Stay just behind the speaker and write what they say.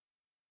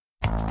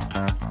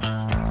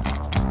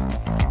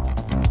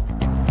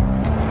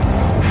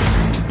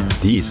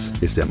Dies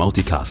ist der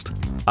Mauticast.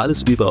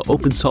 Alles über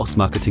Open Source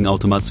Marketing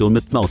Automation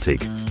mit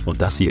Mautic.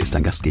 Und das hier ist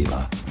dein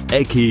Gastgeber,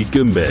 Eki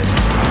Gümbel.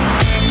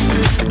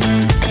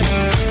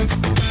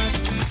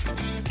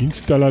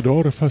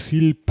 Instalador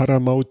Facil para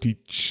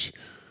Mautic.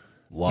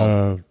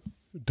 Wow.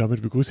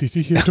 Damit begrüße ich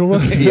dich hier,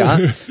 Thomas. Ja,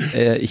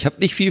 ich habe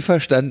nicht viel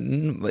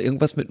verstanden.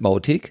 Irgendwas mit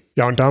Mautic.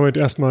 Ja, und damit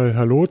erstmal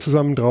Hallo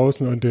zusammen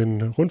draußen an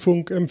den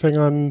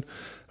Rundfunkempfängern.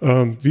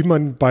 Wie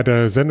man bei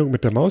der Sendung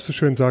mit der Maus so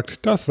schön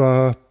sagt, das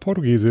war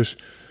Portugiesisch.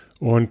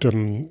 Und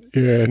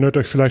ihr erinnert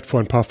euch vielleicht, vor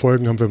ein paar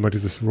Folgen haben wir mal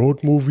dieses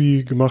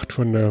Road-Movie gemacht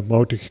von der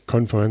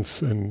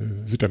Mautic-Konferenz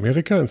in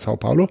Südamerika, in Sao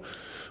Paulo.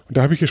 Und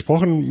da habe ich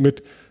gesprochen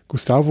mit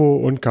Gustavo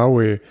und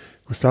Kauê.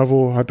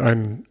 Gustavo hat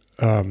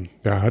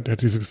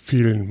hat diese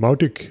vielen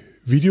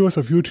Mautic-Videos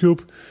auf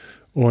YouTube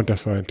und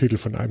das war ein Titel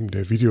von einem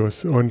der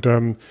Videos. Und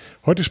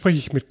heute spreche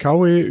ich mit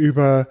Kauê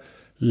über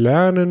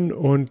Lernen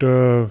und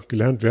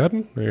gelernt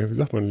werden. Wie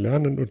sagt man?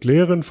 Lernen und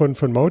Lehren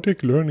von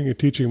Mautic, Learning and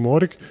Teaching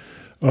Mautic.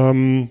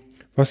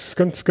 Was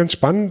ganz, ganz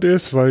spannend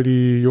ist, weil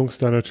die Jungs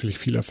da natürlich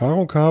viel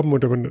Erfahrung haben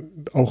und aber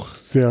auch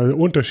sehr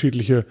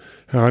unterschiedliche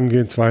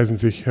Herangehensweisen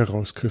sich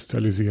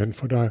herauskristallisieren.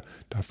 Von daher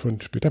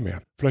davon später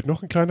mehr. Vielleicht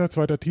noch ein kleiner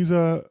zweiter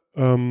Teaser.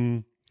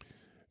 Wenn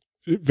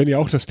ihr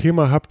auch das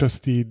Thema habt,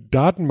 dass die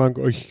Datenbank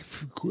euch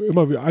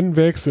immer wieder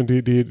anwächst und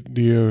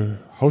die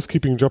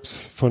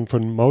Housekeeping-Jobs von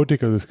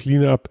Mautic, also das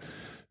Cleanup,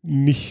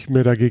 nicht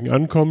mehr dagegen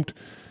ankommt.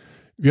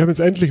 Wir haben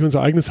jetzt endlich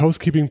unser eigenes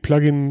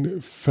Housekeeping-Plugin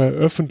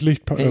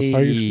veröffentlicht,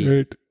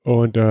 freigestellt.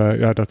 Und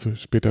dazu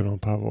später noch ein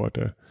paar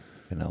Worte.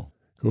 Genau.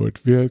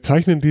 Gut, wir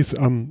zeichnen dies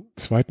am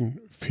 2.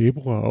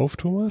 Februar auf,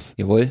 Thomas.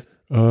 Jawohl.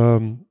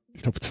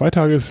 Ich glaube, 2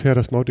 Tage ist es her,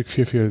 dass Mautic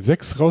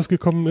 4.4.6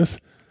 rausgekommen ist.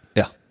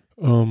 Ja.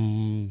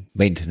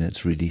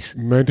 Maintenance Release.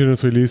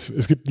 Maintenance Release.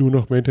 Es gibt nur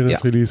noch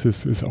Maintenance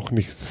Releases. Ist auch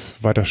nichts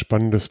weiter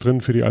Spannendes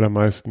drin für die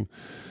allermeisten.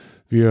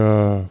 Die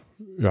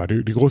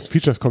großen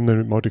Features kommen dann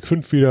mit Mautic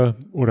 5 wieder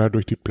oder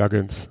durch die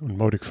Plugins. Und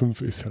Mautic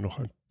 5 ist ja noch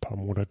ein paar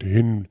Monate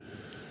hin.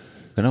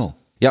 Genau.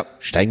 Ja,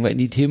 steigen wir in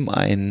die Themen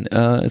ein.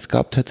 Es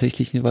gab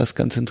tatsächlich was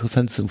ganz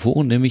Interessantes im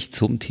Forum, nämlich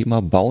zum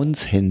Thema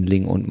Bounce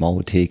Handling und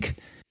Mautic.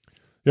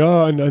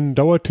 Ja, ein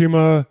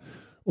Dauerthema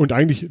und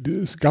eigentlich,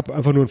 es gab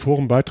einfach nur einen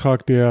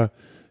Forenbeitrag, der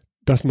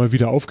das mal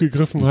wieder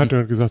aufgegriffen hat und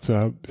hat gesagt,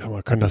 ja,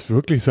 kann das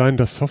wirklich sein,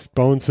 dass Soft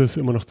Bounces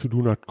immer noch zu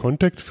Do Not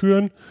Contact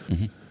führen?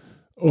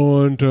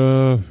 Und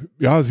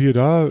siehe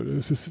da,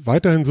 es ist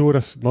weiterhin so,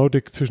 dass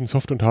Mautic zwischen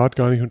Soft und Hard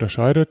gar nicht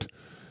unterscheidet.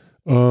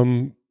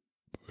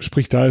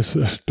 Sprich, da ist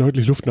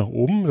deutlich Luft nach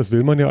oben. Das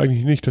will man ja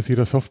eigentlich nicht, dass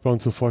jeder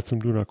Softbounce sofort zum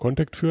Do Not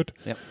Contact führt.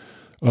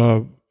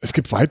 Ja. Es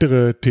gibt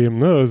weitere Themen,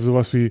 ne? Also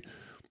sowas wie,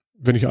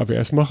 wenn ich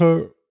AWS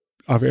mache,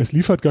 AWS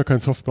liefert gar keinen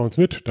Softbounce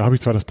mit. Da habe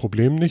ich zwar das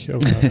Problem nicht,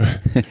 aber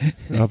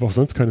ich habe auch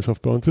sonst keine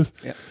Softbounces.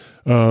 Ja.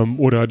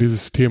 Oder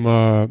dieses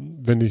Thema,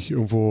 wenn ich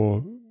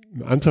irgendwo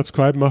ein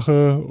Unsubscribe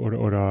mache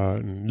oder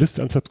ein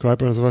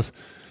List-Unsubscribe oder sowas,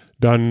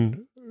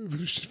 dann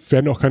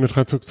werden auch keine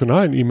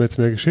transaktionalen E-Mails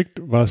mehr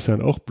geschickt, was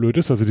dann auch blöd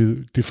ist. Also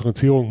die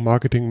Differenzierung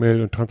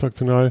Marketing-Mail und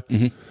transaktional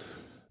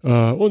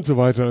und so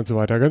weiter und so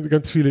weiter. Ganz,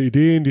 ganz viele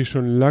Ideen, die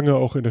schon lange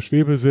auch in der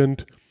Schwebe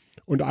sind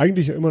und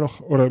eigentlich immer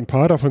noch, oder ein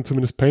paar davon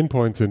zumindest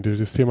Painpoints sind.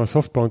 Das Thema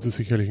Softbounce ist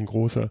sicherlich ein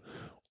großer.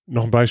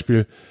 Noch ein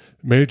Beispiel.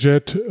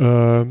 Mailjet,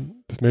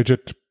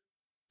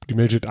 die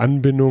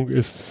Mailjet-Anbindung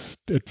ist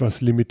etwas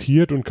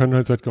limitiert und kann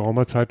halt seit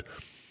geraumer Zeit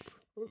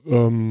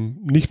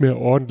nicht mehr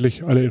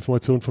ordentlich alle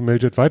Informationen von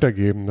Mailjet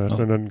weitergeben,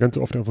 sondern ganz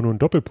oft einfach nur einen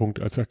Doppelpunkt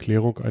als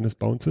Erklärung eines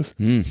Bounces.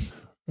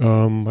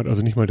 Hat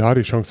also nicht mal da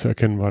die Chance zu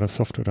erkennen, war das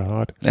Soft oder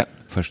Hard. Ja,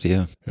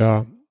 verstehe.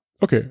 Ja,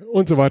 okay,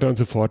 und so weiter und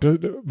so fort.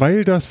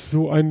 Weil das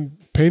so ein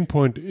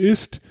Painpoint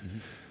ist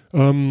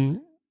und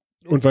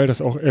weil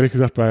das auch ehrlich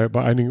gesagt bei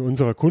einigen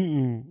unserer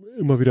Kunden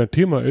immer wieder ein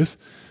Thema ist,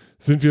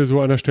 sind wir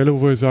so an der Stelle,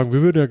 wo wir sagen,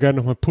 wir würden ja gerne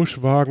nochmal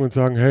Push wagen und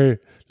sagen, hey,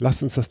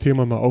 lasst uns das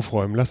Thema mal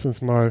aufräumen, lasst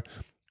uns mal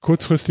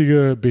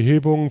kurzfristige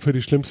Behebungen für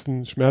die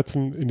schlimmsten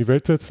Schmerzen in die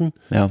Welt setzen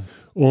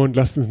und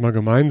lasst uns mal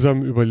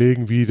gemeinsam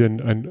überlegen, wie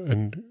denn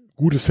ein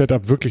gutes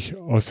Setup wirklich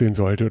aussehen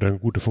sollte oder eine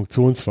gute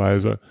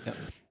Funktionsweise.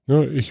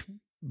 Ja. Ich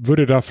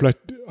würde da vielleicht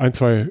 1,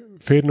 2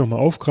 Fäden nochmal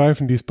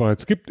aufgreifen, die es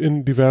bereits gibt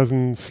in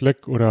diversen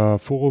Slack- oder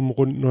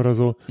Forumrunden oder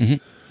so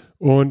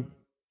und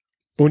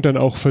dann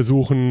auch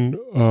versuchen,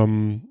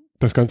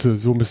 das Ganze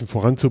so ein bisschen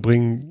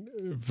voranzubringen.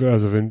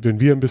 Also wenn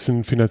wir ein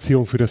bisschen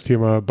Finanzierung für das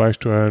Thema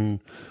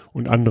beisteuern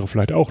und andere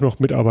vielleicht auch noch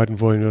mitarbeiten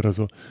wollen oder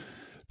so,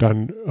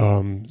 dann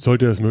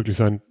sollte das möglich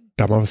sein,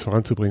 da mal was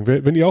voranzubringen.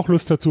 Wenn ihr auch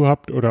Lust dazu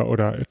habt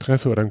oder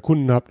Interesse oder einen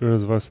Kunden habt oder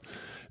sowas,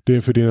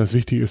 für den das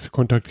wichtig ist,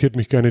 kontaktiert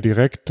mich gerne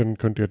direkt, dann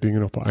könnt ihr Dinge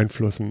noch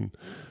beeinflussen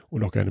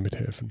und auch gerne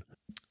mithelfen.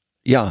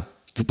 Ja,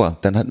 super.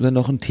 Dann hatten wir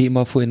noch ein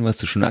Thema vorhin, was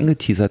du schon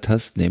angeteasert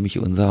hast, nämlich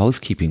unser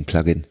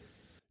Housekeeping-Plugin.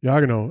 Ja,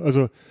 genau.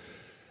 Also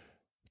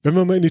wenn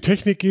wir mal in die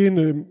Technik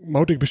gehen,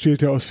 Mautic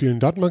besteht ja aus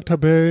vielen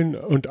Datenbanktabellen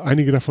und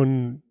einige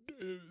davon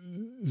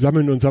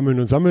sammeln und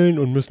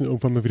müssen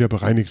irgendwann mal wieder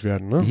bereinigt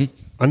werden. Ne?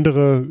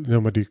 Andere,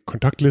 die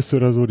Kontaktliste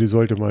oder so, die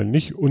sollte mal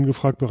nicht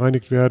ungefragt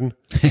bereinigt werden.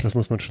 Das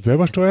muss man schon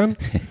selber steuern.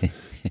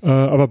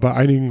 Aber bei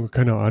einigen,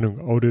 keine Ahnung,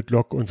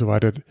 Audit-Log und so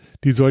weiter,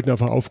 die sollten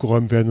einfach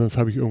aufgeräumt werden, sonst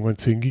habe ich irgendwann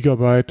 10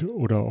 Gigabyte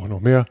oder auch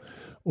noch mehr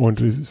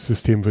und das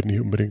System wird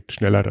nicht unbedingt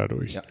schneller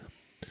dadurch. Ja.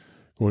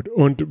 Gut.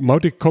 Und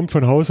Mautic kommt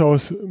von Haus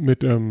aus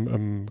mit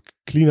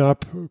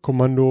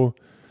Cleanup-Kommando,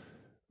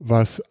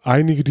 was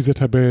einige dieser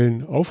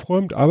Tabellen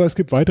aufräumt, aber es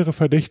gibt weitere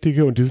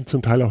Verdächtige und die sind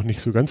zum Teil auch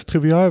nicht so ganz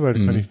trivial, weil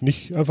da kann ich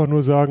nicht einfach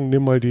nur sagen,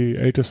 nimm mal die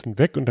ältesten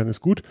weg und dann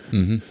ist gut.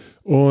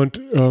 Und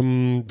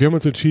wir haben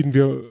uns entschieden,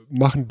 wir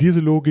machen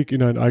diese Logik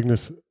in ein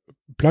eigenes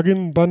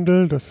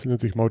Plugin-Bundle, das nennt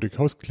sich Mautic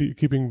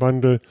Housekeeping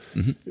Bundle,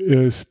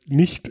 ist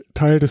nicht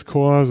Teil des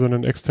Core,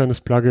 sondern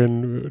externes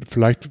Plugin.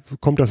 Vielleicht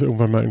kommt das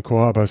irgendwann mal in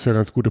Core, aber es ist ja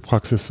ganz gute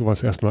Praxis,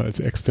 sowas erstmal als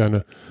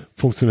externe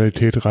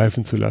Funktionalität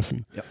reifen zu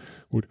lassen. Ja.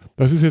 Gut,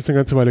 das ist jetzt eine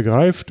ganze Weile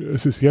gereift.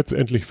 Es ist jetzt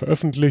endlich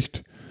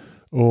veröffentlicht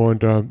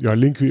und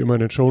Link wie immer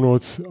in den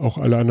Shownotes. Auch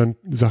alle anderen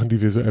Sachen, die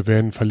wir so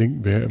erwähnen,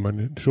 verlinken wir immer in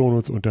den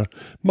Shownotes unter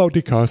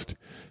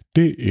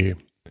mauticast.de.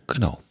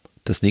 Genau.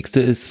 Das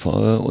nächste ist,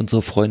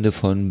 unsere Freunde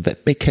von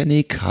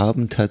Webmechanic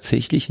haben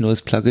tatsächlich ein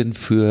neues Plugin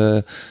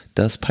für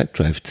das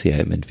Pipedrive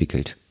CRM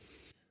entwickelt.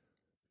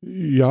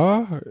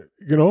 Ja,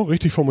 genau,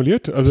 richtig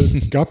formuliert. Also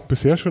es gab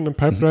bisher schon ein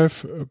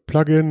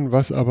Pipedrive-Plugin,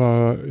 was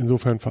aber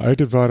insofern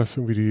veraltet war, dass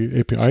irgendwie die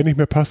API nicht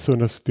mehr passte und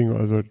das Ding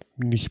also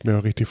nicht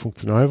mehr richtig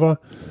funktional war.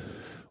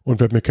 Und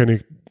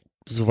Webmechanic,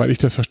 soweit ich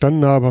das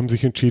verstanden habe, haben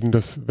sich entschieden,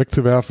 das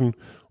wegzuwerfen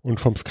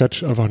und vom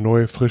Scratch einfach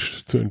neu,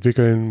 frisch zu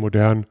entwickeln,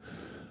 modern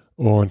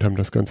und haben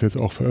das Ganze jetzt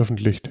auch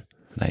veröffentlicht.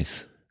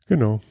 Nice.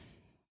 Genau.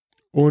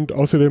 Und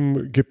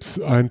außerdem gibt's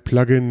ein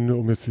Plugin,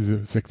 um jetzt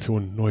diese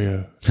Sektion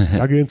neue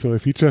Plugins, neue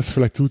Features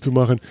vielleicht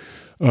zuzumachen,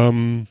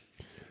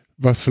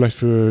 was vielleicht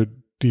für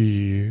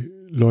die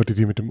Leute,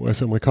 die mit dem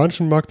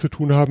US-amerikanischen Markt zu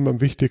tun haben,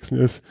 am wichtigsten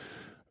ist,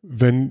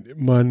 wenn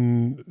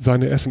man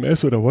seine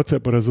SMS oder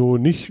WhatsApp oder so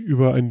nicht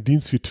über einen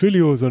Dienst wie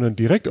Twilio, sondern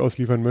direkt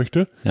ausliefern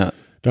möchte,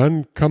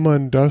 dann kann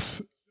man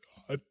das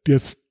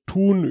jetzt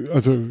tun,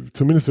 also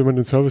zumindest wenn man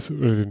den Service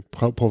oder den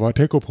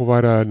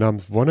Telco-Provider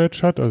namens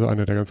Vonage hat, also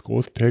einer der ganz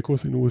großen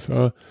Telcos in den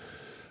USA,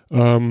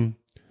 dann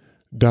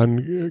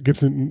gibt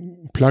es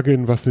ein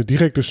Plugin, was eine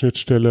direkte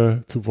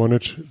Schnittstelle zu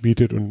Vonage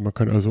bietet und man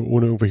kann also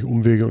ohne irgendwelche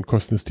Umwege und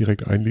Kosten es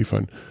direkt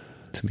einliefern.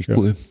 Ziemlich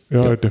cool.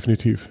 Ja,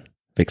 definitiv.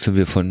 Wechseln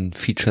wir von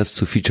Features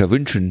zu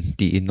Feature-Wünschen,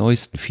 die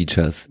neuesten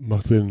Features.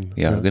 Macht Sinn.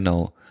 Ja,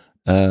 genau.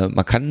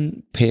 Man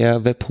kann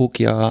per Webhook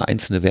ja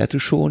einzelne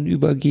Werte schon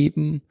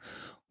übergeben.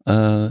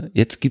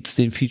 Jetzt gibt's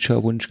den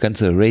Feature-Wunsch,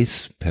 ganze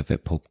Arrays per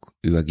Webhook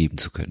übergeben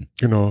zu können.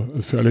 Genau,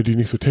 also für alle, die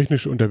nicht so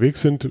technisch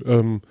unterwegs sind,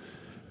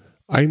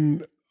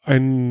 eine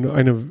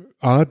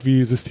Art,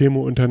 wie Systeme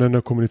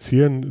untereinander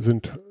kommunizieren,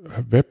 sind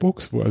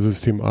Webhooks, wo also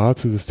System A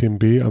zu System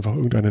B einfach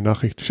irgendeine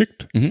Nachricht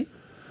schickt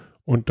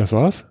und das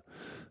war's.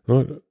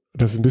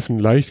 Das ist ein bisschen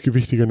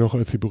leichtgewichtiger noch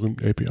als die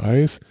berühmten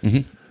APIs.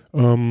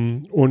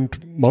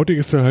 Und Mautic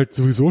ist da halt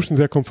sowieso schon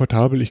sehr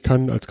komfortabel. Ich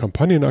kann als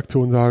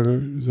Kampagnenaktion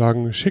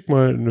sagen, schick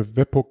mal eine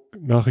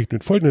Webhook-Nachricht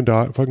mit folgenden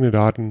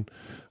Daten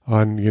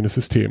an jenes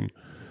System.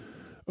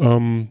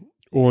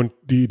 Und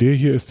die Idee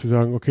hier ist zu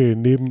sagen, okay,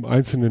 neben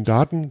einzelnen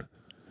Daten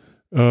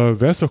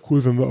wäre es doch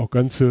cool, wenn wir auch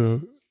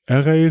ganze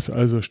Arrays,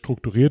 also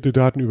strukturierte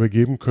Daten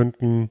übergeben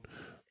könnten,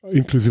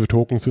 inklusive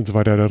Tokens und so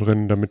weiter da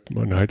drin, damit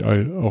man halt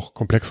auch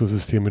komplexere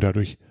Systeme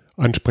dadurch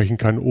ansprechen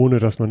kann, ohne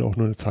dass man auch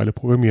nur eine Zeile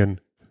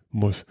programmieren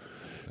muss.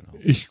 Genau.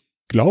 Ich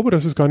glaube,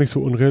 das ist gar nicht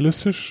so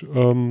unrealistisch.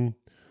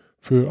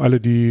 Für alle,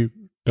 die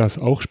das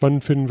auch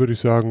spannend finden, würde ich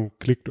sagen,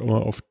 klickt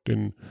mal auf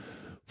den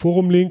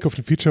Forum-Link, auf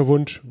den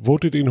Feature-Wunsch,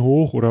 votet ihn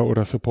hoch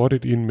oder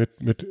supportet ihn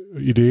mit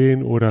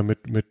Ideen oder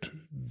mit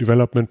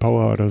Development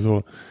Power oder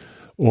so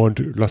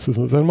und lasst es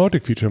uns ein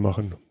Mautic-Feature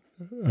machen.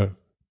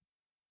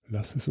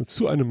 Lasst es uns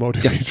zu einem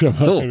Mautic-Feature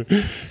machen. So.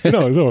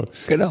 Genau, so.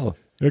 Genau.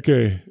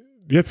 Okay.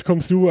 Jetzt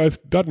kommst du als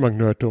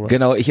Datenbank-Nerd, Thomas.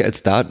 Genau, ich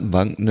als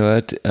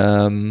Datenbank-Nerd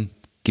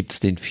gibt's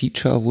den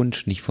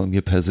Feature-Wunsch, nicht von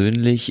mir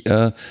persönlich,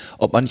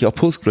 ob man nicht auch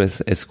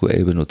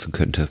PostgreSQL benutzen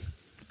könnte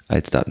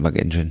als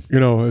Datenbank-Engine.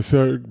 Genau, es ist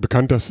ja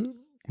bekannt, dass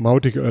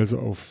Mautic also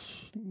auf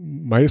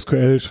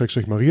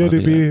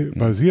MySQL/MariaDB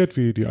basiert,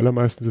 wie die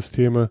allermeisten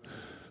Systeme.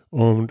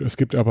 Und es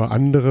gibt aber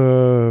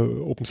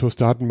andere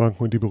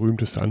Open-Source-Datenbanken und die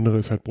berühmteste andere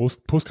ist halt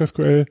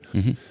PostgreSQL.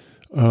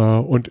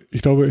 Und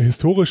ich glaube,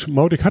 historisch,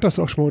 Mautic hat das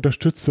auch schon mal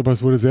unterstützt, aber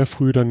es wurde sehr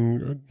früh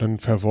dann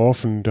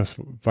verworfen,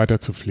 das weiter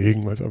zu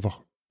pflegen, weil es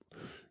einfach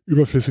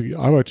überflüssige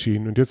Arbeit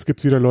schien. Und jetzt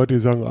gibt es wieder Leute, die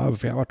sagen,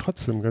 wäre aber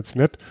trotzdem ganz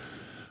nett.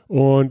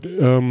 Und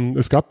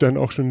es gab dann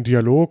auch schon einen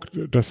Dialog,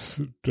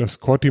 dass das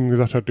Core-Team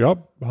gesagt hat,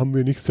 ja, haben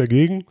wir nichts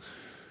dagegen,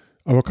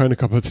 aber keine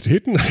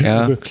Kapazitäten.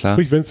 Ja, also, klar.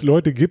 Sprich, wenn es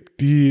Leute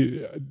gibt, die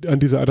an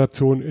dieser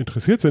Adaption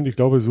interessiert sind, ich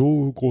glaube,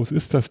 so groß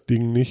ist das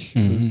Ding nicht,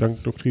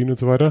 dank Doktrin und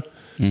so weiter,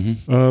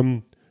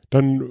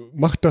 dann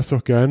macht das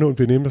doch gerne und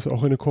wir nehmen das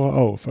auch in den Core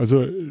auf.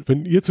 Also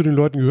wenn ihr zu den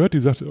Leuten gehört, die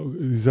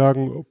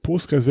sagen,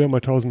 Postgres wäre mal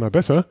 1000-mal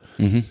besser,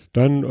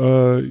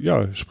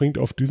 dann springt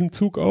auf diesen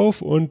Zug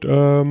auf und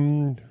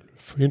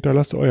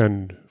hinterlasst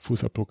euren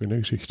Fußabdruck in der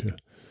Geschichte.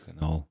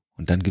 Genau.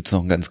 Und dann gibt's noch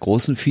einen ganz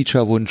großen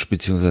Feature-Wunsch,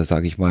 beziehungsweise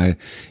sage ich mal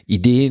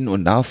Ideen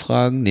und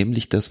Nachfragen,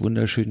 nämlich das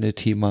wunderschöne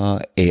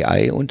Thema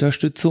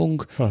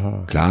AI-Unterstützung.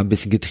 Klar, ein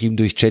bisschen getrieben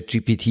durch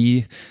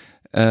ChatGPT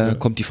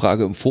kommt die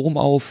Frage im Forum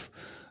auf.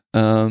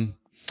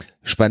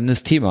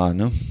 Spannendes Thema,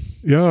 ne?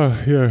 Ja,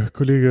 hier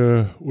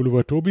Kollege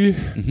Oliver Tobi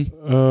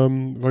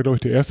war, glaube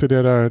ich, der Erste,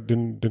 der da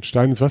den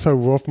Stein ins Wasser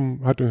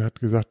geworfen hat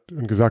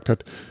und gesagt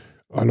hat,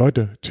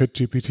 Leute,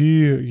 ChatGPT,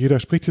 jeder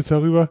spricht jetzt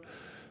darüber.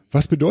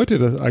 Was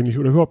bedeutet das eigentlich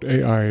oder überhaupt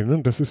AI? Ne?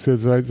 Das ist ja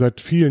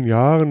seit vielen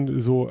Jahren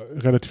so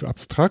relativ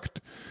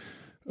abstrakt.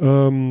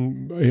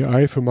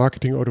 AI für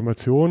Marketing,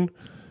 Automation.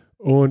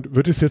 Und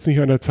wird es jetzt nicht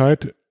an der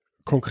Zeit,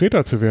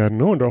 konkreter zu werden,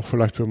 ne? Und auch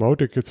vielleicht für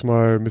Mautic jetzt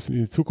mal ein bisschen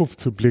in die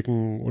Zukunft zu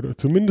blicken oder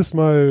zumindest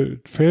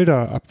mal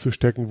Felder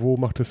abzustecken, wo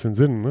macht das denn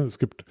Sinn? Ne? Es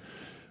gibt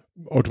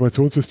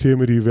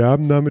Automationssysteme, die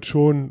werben damit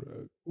schon,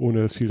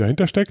 ohne dass viel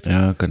dahinter steckt.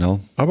 Ja,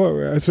 genau. Aber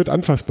es wird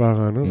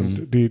anfassbarer. Ne?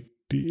 Und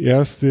die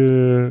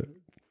ersten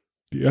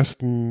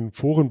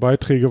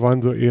Forenbeiträge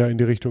waren so eher in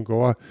die Richtung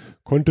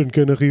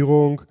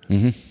Content-Generierung.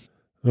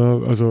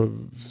 Also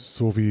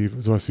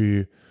sowas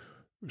wie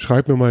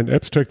schreib mir mal einen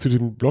Abstract zu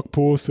diesem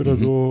Blogpost oder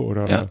so.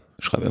 Oder ja,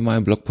 schreib mir mal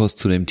einen Blogpost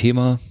zu dem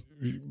Thema.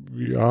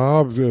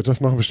 Ja,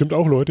 das machen bestimmt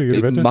auch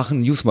Leute.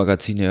 Machen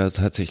Newsmagazine ja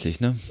tatsächlich,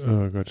 ne?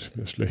 Oh Gott,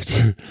 mir ist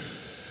schlecht.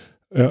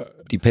 Ja.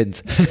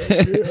 Depends.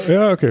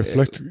 Ja, okay,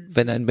 vielleicht.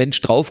 Wenn ein Mensch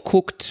drauf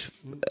guckt,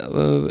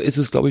 ist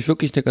es, glaube ich,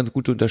 wirklich eine ganz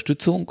gute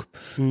Unterstützung.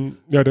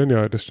 Ja,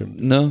 das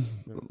stimmt. Ne?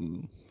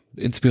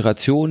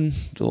 Inspiration,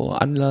 so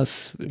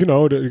Anlass.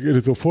 Genau,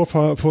 so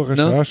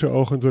Vorrecherche ne?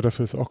 Auch und so,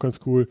 dafür ist auch ganz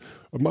cool.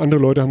 Und andere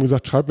Leute haben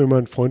gesagt, schreib mir mal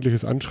ein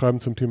freundliches Anschreiben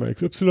zum Thema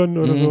XY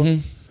oder so.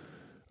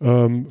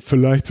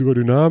 Vielleicht sogar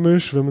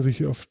dynamisch, wenn man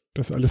sich auf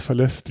das alles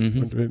verlässt.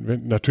 Und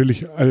wenn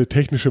natürlich alle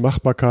technische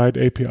Machbarkeit,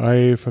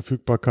 API,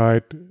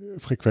 Verfügbarkeit,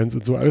 Frequenz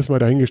und so, alles mal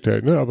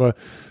dahingestellt. Ne? Aber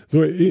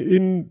so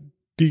in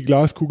die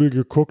Glaskugel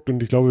geguckt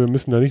und ich glaube, wir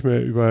müssen da nicht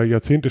mehr über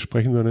Jahrzehnte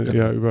sprechen, sondern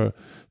eher über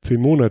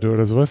 10 Monate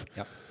oder sowas.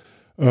 Ja.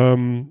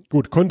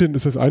 Gut, Content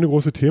ist das eine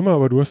große Thema,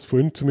 aber du hast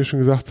vorhin zu mir schon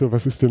gesagt, so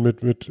was ist denn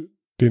mit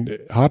den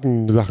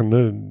harten Sachen,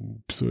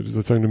 ne? So,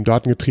 sozusagen dem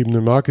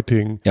datengetriebenen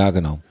Marketing. Ja,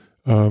 genau.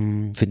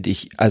 Finde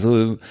ich,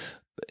 also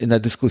in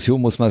der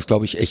Diskussion muss man es,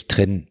 glaube ich, echt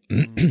trennen.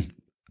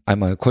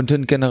 Einmal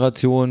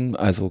Content-Generation,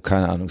 also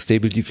keine Ahnung,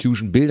 Stable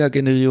Diffusion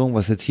Bildergenerierung,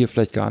 was jetzt hier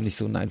vielleicht gar nicht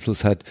so einen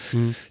Einfluss hat.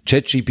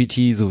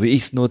 ChatGPT, so wie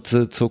ich es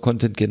nutze zur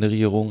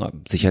Content-Generierung,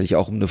 sicherlich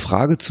auch um eine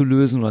Frage zu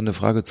lösen oder eine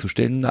Frage zu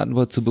stellen, eine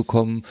Antwort zu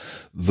bekommen,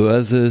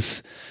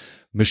 versus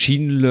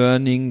Machine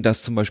Learning,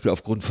 das zum Beispiel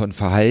aufgrund von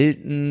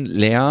Verhalten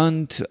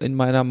lernt in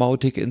meiner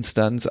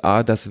Mautic-Instanz,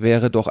 das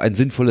wäre doch ein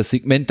sinnvolles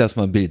Segment, das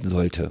man bilden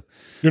sollte.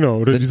 Genau,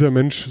 oder dieser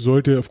Mensch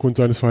sollte aufgrund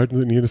seines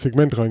Verhaltens in jedes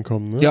Segment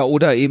reinkommen. Ne? Ja,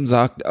 oder eben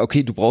sagt,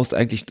 okay, du brauchst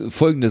eigentlich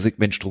folgende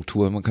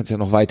Segmentstruktur, man kann es ja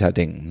noch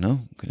weiterdenken. Ne?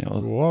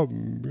 Ja,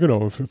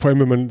 genau, vor allem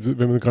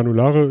wenn man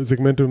granulare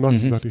Segmente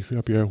macht, sagt, ich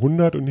habe ja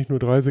 100 und nicht nur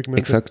 3 Segmente.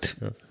 Exakt,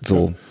 ja.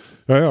 So.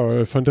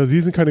 Ja,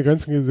 Fantasie sind keine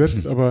Grenzen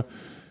gesetzt, aber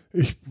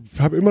ich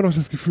habe immer noch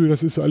das Gefühl,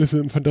 das ist alles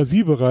im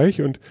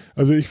Fantasiebereich und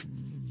also es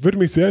würde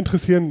mich sehr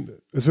interessieren,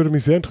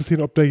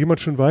 ob da jemand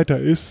schon weiter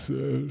ist,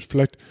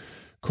 vielleicht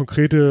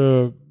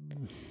konkrete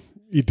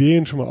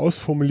Ideen schon mal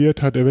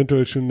ausformuliert hat,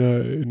 eventuell schon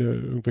in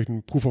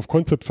irgendwelchen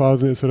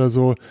Proof-of-Concept-Phasen ist oder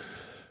so.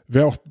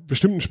 Wäre auch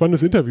bestimmt ein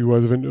spannendes Interview,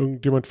 also wenn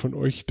irgendjemand von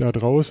euch da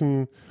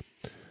draußen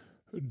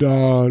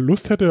da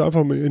Lust hätte,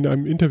 einfach in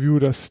einem Interview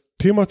das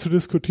Thema zu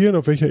diskutieren,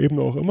 auf welcher Ebene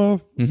auch immer,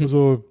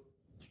 also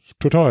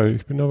total,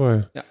 ich bin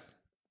dabei. Ja.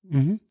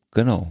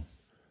 Genau.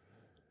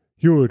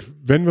 Gut,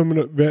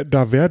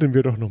 da werden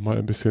wir doch noch mal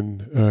ein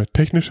bisschen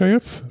technischer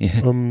jetzt.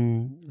 Yeah.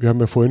 Wir haben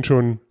ja vorhin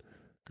schon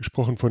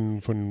gesprochen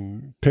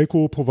von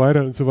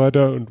Telco-Providern und so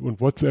weiter und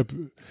WhatsApp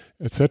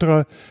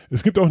etc.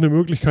 Es gibt auch eine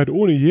Möglichkeit,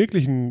 ohne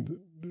jeglichen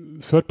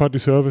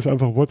Third-Party-Service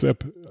einfach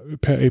WhatsApp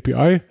per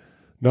API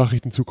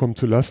Nachrichten zukommen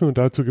zu lassen und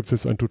dazu gibt es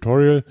jetzt ein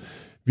Tutorial,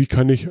 wie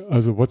kann ich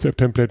also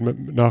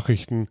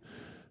WhatsApp-Template-Nachrichten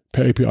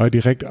per API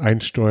direkt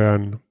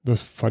einsteuern.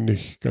 Das fand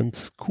ich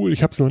ganz cool.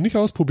 Ich habe es noch nicht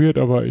ausprobiert,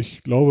 aber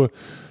ich glaube,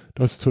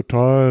 das ist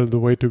total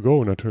the way to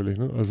go natürlich.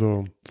 Ne?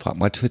 Also frag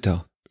mal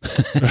Twitter.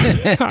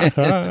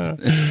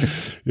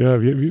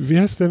 Ja, wie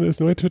heißt denn das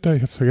neue Twitter?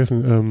 Ich habe es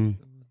vergessen.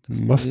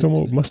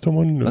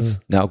 Mastodon?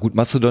 Ja gut,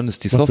 Mastodon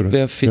ist die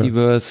Software,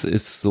 Fediverse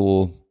ist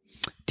so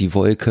die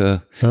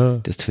Wolke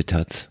des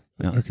Twitters.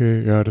 Ja.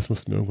 Okay, ja, das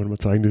mussten wir irgendwann mal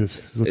zeigen, die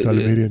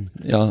soziale Medien.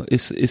 Ja,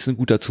 ist ein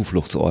guter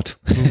Zufluchtsort.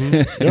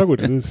 Ja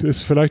gut, das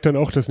ist vielleicht dann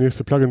auch das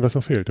nächste Plugin, was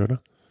noch fehlt,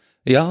 oder?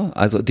 Ja,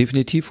 also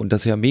definitiv und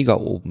das ist ja mega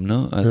oben,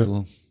 ne?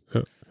 Also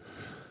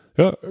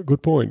ja,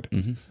 good point.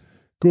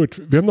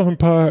 Gut, wir haben noch ein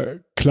paar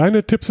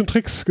kleine Tipps und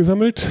Tricks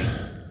gesammelt.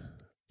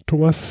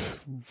 Thomas,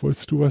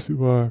 wolltest du was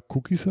über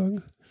Cookies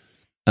sagen?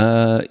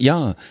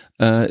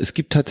 Es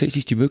gibt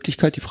tatsächlich die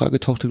Möglichkeit, die Frage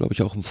tauchte, glaube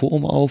ich, auch im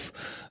Forum auf,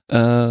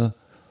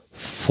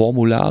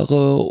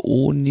 Formulare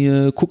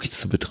ohne Cookies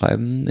zu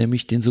betreiben,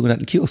 nämlich den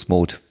sogenannten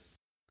Kiosk-Mode.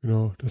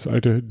 Genau, das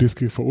alte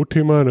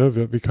DSGVO-Thema,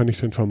 ne? Wie kann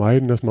ich denn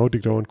vermeiden, dass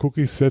Mautic dauernd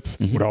Cookies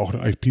setzt oder auch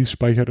IPs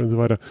speichert und so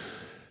weiter.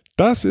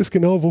 Das ist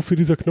genau, wofür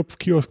dieser Knopf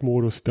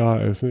Kiosk-Modus da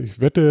ist. Ich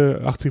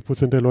wette,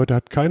 80% der Leute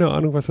hat keine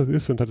Ahnung, was das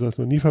ist und hat das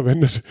noch nie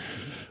verwendet.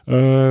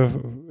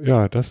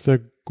 Ja, das ist der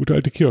gute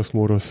alte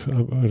Kiosk-Modus.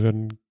 Aber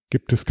dann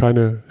gibt es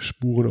keine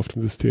Spuren auf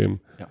dem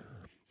System. Ja.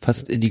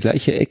 Fast in die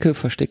gleiche Ecke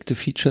versteckte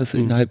Features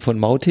innerhalb von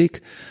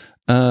Mautic.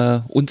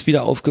 Uns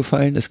wieder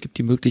aufgefallen, es gibt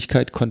die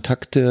Möglichkeit,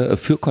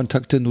 für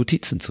Kontakte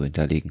Notizen zu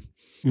hinterlegen.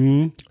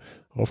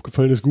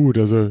 Aufgefallen ist gut.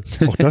 Also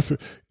auch das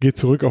geht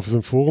zurück auf so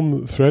ein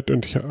Forum-Thread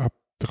und ich habe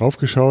drauf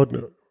geschaut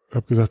und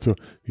habe gesagt, so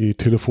wie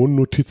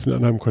Telefonnotizen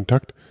an einem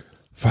Kontakt.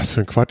 Was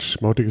für ein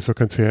Quatsch. Mautic ist doch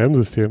kein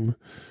CRM-System.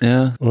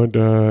 Ja. Und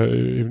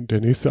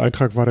der nächste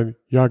Eintrag war dann,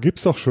 ja,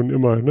 gibt's doch schon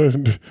immer.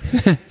 Ne?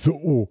 So,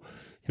 oh.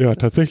 Ja,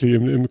 tatsächlich.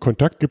 Im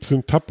Kontakt gibt's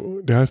einen Tab,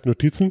 der heißt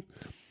Notizen.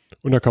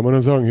 Und da kann man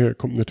dann sagen, hier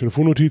kommt eine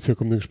Telefonnotiz, hier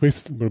kommt eine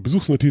oder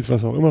Besuchsnotiz,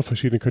 was auch immer,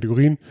 verschiedene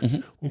Kategorien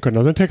und kann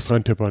da seinen Text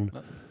reintippern.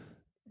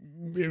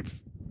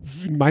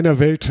 In meiner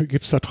Welt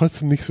gibt's da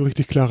trotzdem nicht so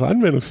richtig klare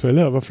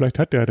Anwendungsfälle, aber vielleicht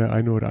hat der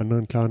eine oder andere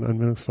einen klaren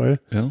Anwendungsfall.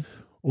 Ja.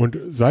 Und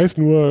sei es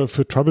nur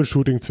für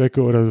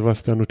Troubleshooting-Zwecke oder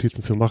sowas, da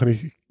Notizen zu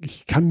machen.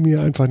 Ich kann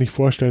mir einfach nicht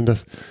vorstellen,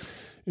 dass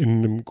in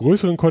einem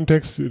größeren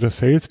Kontext das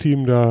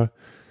Sales-Team da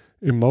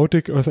im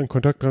Mautic was an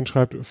Kontakt dran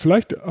schreibt.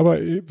 Vielleicht aber,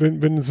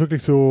 wenn es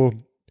wirklich so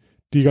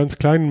die ganz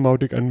kleinen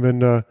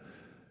Mautic-Anwender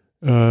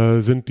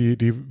sind,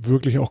 die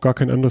wirklich auch gar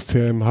kein anderes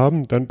CRM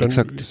haben, dann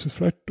ist es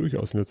vielleicht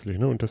durchaus nützlich.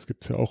 Ne? Und das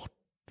gibt's ja auch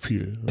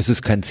viel. Es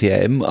ist kein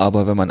CRM,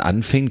 aber wenn man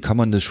anfängt, kann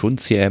man das schon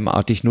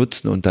CRM-artig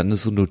nutzen und dann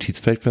ist so ein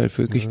Notizfeld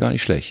wirklich gar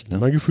nicht schlecht. Ne?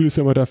 Mein Gefühl ist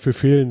immer, dafür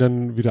fehlen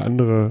dann wieder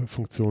andere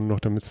Funktionen noch,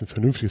 damit es ein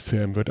vernünftiges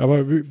CRM wird.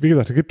 Aber wie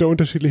gesagt, es gibt da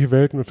unterschiedliche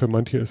Welten und für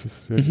manche ist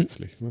es sehr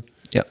nützlich. Ne?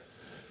 Ja.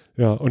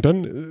 Ja, und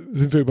dann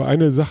sind wir über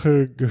eine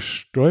Sache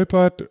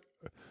gestolpert.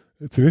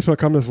 Zunächst mal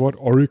kam das Wort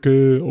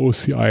Oracle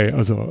OCI,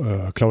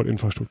 also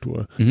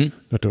Cloud-Infrastruktur.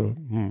 Dachte,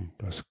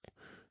 das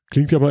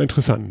klingt ja mal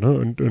interessant, ne?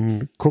 Und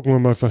gucken wir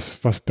mal,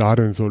 was da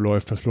denn so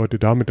läuft, was Leute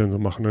damit denn so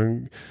machen.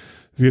 Dann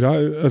siehe da,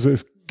 also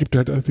es gibt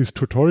halt dieses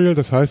Tutorial,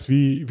 das heißt,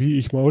 wie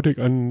ich Mautic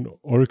an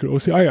Oracle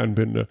OCI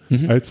anbinde,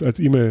 als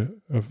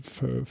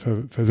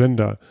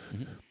E-Mail-Versender.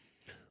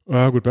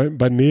 Gut,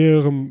 bei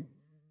näherem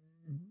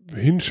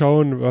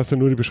Hinschauen war es dann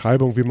nur die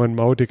Beschreibung, wie man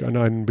Mautic an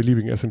einen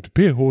beliebigen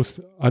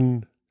SMTP-Host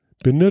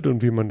anbindet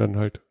und wie man dann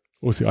halt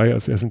OCI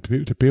als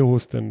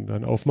SMTP-Host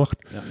dann aufmacht.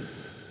 Ja.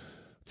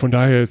 Von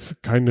daher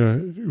jetzt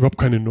überhaupt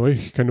kein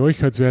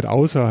Neuigkeitswert,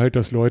 außer halt,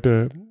 dass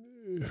Leute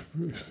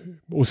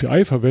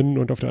OCI verwenden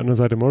und auf der anderen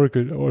Seite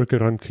Oracle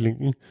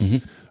ranklinken.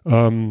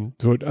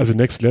 Also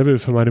Next Level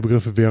für meine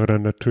Begriffe wäre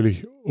dann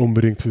natürlich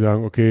unbedingt zu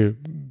sagen, okay,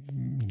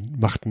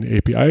 macht eine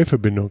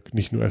API-Verbindung,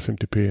 nicht nur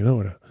SMTP, ne,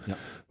 oder? Ja.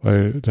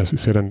 Weil das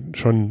ist ja dann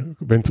schon,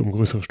 wenn es um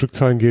größere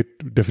Stückzahlen geht,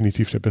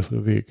 definitiv der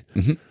bessere Weg.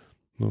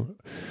 Ne.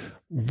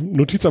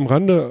 Notiz am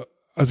Rande,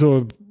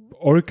 also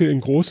Oracle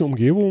in großen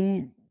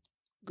Umgebungen,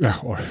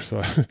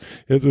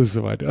 jetzt ist es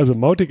soweit. Also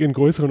Mautic in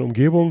größeren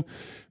Umgebungen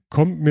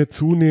kommt mir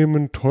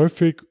zunehmend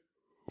häufig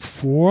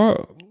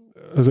vor,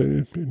 also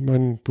in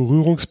meinen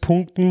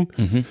Berührungspunkten.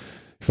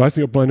 Ich weiß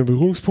nicht, ob meine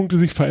Berührungspunkte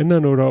sich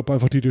verändern oder ob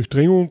einfach die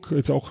Durchdringung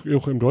jetzt auch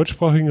im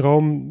deutschsprachigen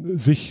Raum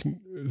sich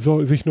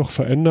noch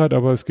verändert,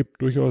 aber es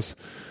gibt durchaus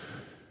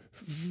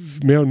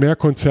mehr und mehr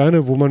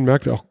Konzerne, wo man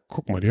merkt, ach,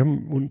 guck mal, die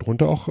haben unten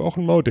drunter auch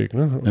ein Mautic,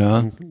 ne? Ja.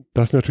 Und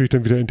das natürlich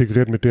dann wieder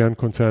integriert mit deren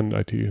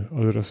Konzernen-IT.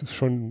 Also das ist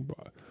schon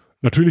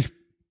natürlich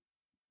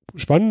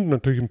spannend,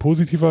 natürlich ein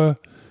positiver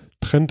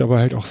Trend, aber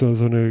halt auch so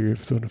eine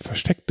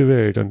versteckte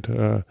Welt. Und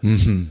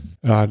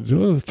ja,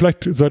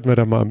 vielleicht sollten wir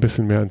da mal ein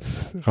bisschen mehr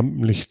ins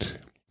Rampenlicht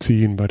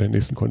ziehen bei der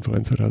nächsten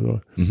Konferenz oder so.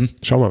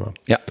 Schauen wir mal.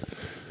 Ja.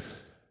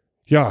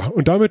 Ja,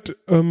 und damit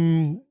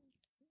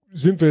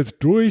sind wir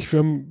jetzt durch. Wir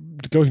haben,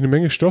 glaube ich, eine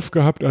Menge Stoff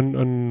gehabt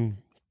an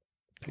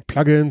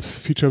Plugins,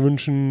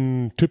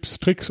 Feature-Wünschen, Tipps,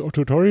 Tricks, auch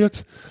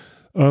Tutorials.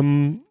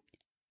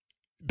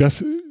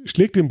 Das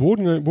schlägt den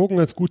Bogen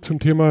ganz gut zum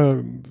Thema,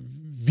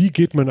 wie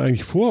geht man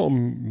eigentlich vor,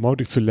 um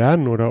Mautic zu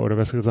lernen oder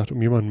besser gesagt,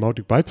 um jemandem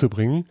Mautic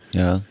beizubringen.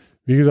 Ja.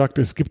 Wie gesagt,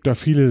 es gibt da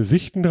viele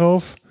Sichten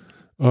drauf.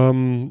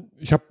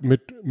 Ich habe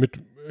mit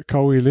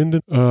Kauê Linden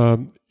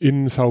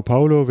in Sao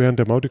Paulo während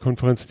der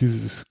Mautic-Konferenz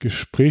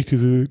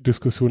diese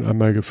Diskussion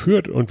einmal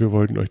geführt und wir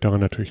wollten euch daran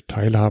natürlich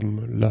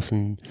teilhaben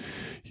lassen.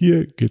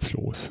 Hier geht's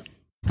los.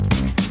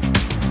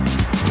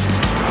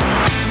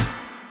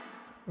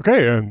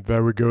 Okay, and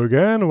there we go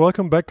again.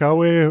 Welcome back,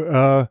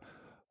 Kauê.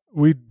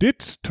 We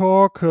did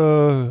talk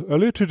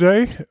earlier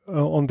today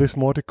on this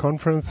Mautic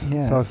conference,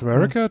 South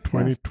America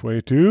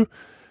 2022.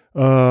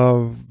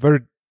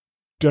 Very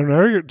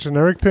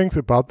generic things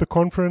about the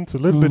conference, a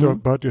little bit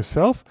about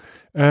yourself.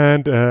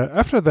 And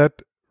after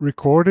that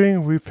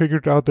recording, we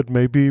figured out that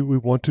maybe we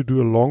want to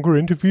do a longer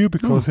interview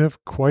because you have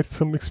quite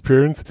some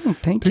experience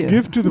to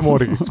give to the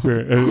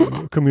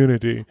Mautic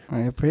community. I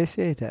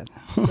appreciate that.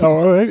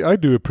 I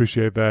do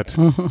appreciate that.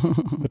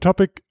 The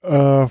topic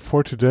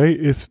for today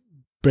is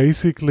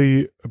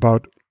basically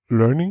about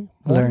learning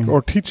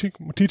or teaching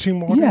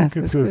Mautic. Yes,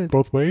 it's good.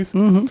 both ways.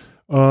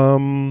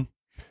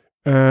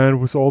 And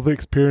with all the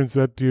experience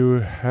that you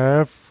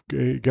have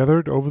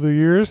gathered over the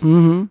years,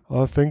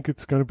 I think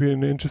it's going to be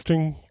an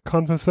interesting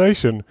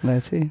conversation.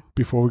 Let's see.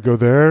 Before we go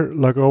there,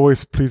 like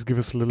always, please give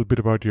us a little bit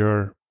about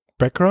your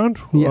background.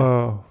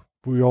 Yeah.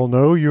 We all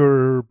know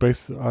you're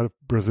based out of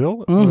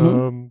Brazil.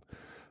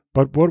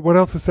 But what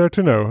else is there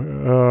to know?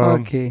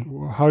 Okay.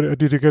 How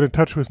did you get in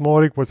touch with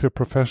Mautic? What's your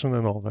profession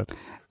and all that?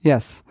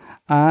 Yes.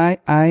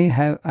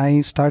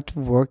 I started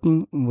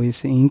working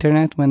with the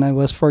internet when I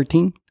was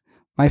 14.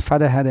 My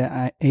father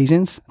had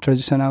agents,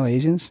 traditional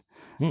agents.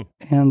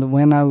 And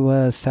when I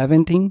was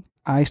 17,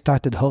 I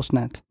started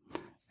HostNet.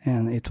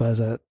 And it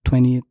was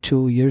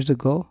 22 years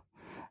ago.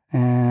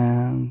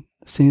 And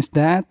since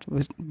that,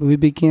 we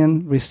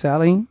began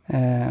reselling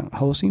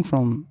hosting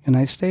from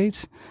United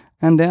States.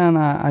 And then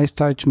I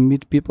started to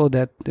meet people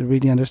that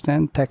really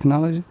understand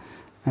technology.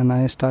 And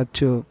I started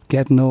to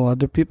get to know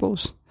other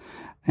people's.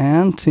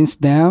 And since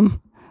then,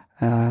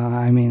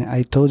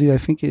 I told you, I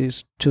think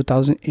it's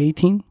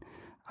 2018.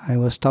 I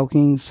was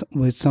talking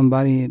with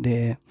somebody,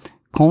 the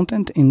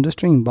content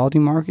industry in Baltic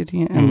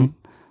marketing, and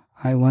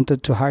I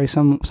wanted to hire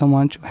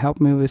someone to help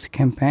me with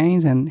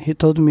campaigns. And he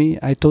told me,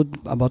 I told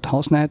about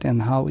HostNet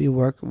and how it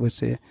worked with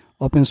the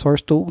open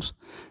source tools.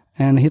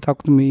 And he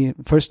talked to me,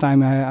 first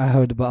time I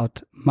heard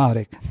about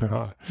Mautic.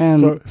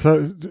 And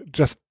so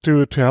just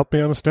to help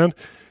me understand,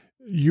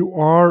 you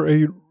are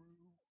a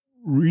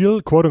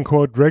real,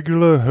 quote-unquote,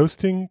 regular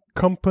hosting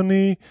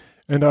company,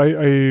 and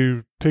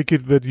I take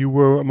it that you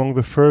were among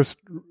the first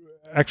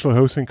actual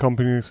hosting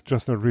companies,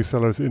 just not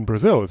resellers in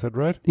Brazil. Is that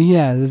right?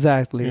 Yeah,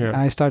 exactly. Yeah.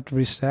 I started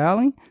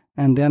reselling,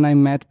 and then I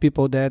met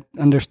people that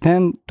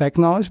understand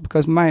technology,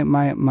 because my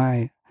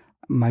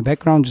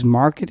background is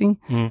marketing.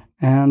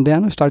 And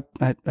then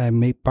I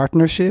made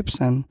partnerships,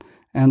 and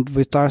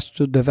we started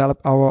to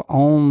develop our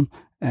own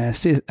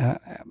ecosystem.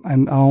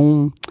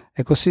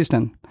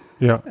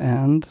 Yeah.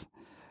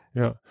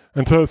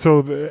 And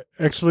so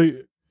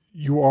actually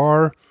you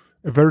are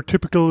a very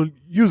typical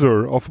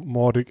user of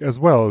Mautic as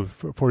well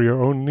for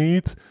your own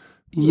needs.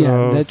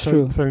 Yeah, that's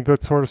true. Selling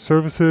that sort of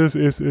services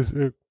is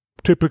a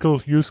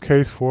typical use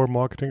case for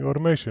marketing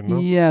automation, no?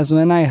 Yes,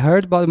 when I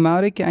heard about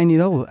Mautic, I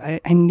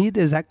need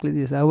exactly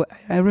this.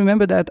 I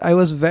remember that I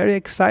was very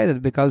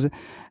excited because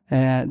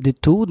the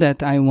tool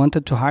that I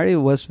wanted to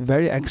hire was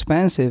very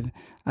expensive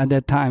at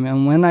that time.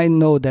 And when I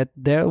know that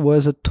there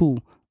was a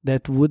tool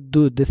that would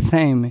do the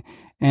same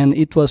and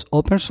it was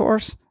open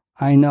source,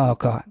 I know,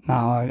 okay,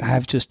 now I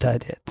have to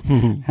study it.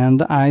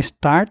 And I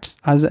start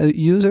as a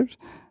user,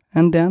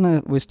 and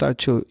then we start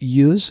to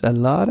use a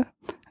lot,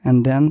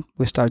 and then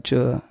we start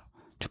to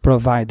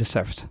provide the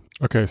service.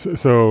 Okay,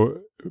 so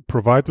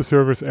provide the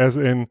service as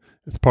in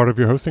it's part of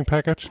your hosting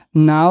package?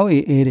 Now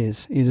it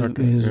is. It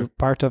is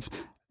part of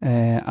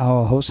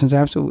our hosting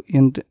service.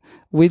 And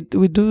we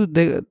do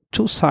the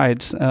two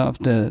sides of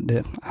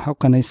the how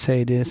can I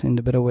say this in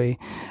the better way?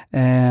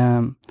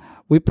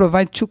 We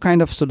provide two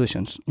kind of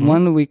solutions.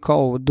 One we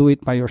call do it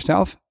by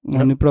yourself.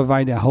 When we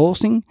provide a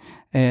hosting,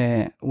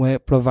 we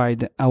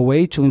provide a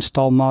way to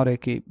install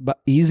Mautic, but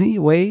easy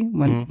way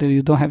when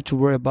you don't have to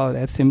worry about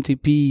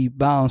SMTP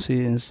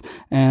bounces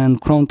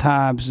and cron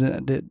tabs.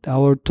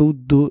 Our tool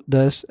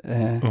does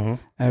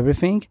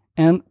everything,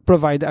 and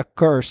provide a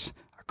course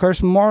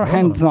more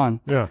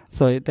hands-on. Yeah.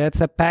 So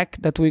that's a pack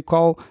that we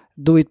call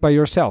do it by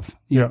yourself.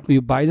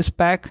 You buy this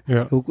pack.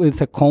 Yeah.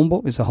 It's a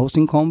combo. It's a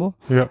hosting combo.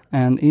 Yeah.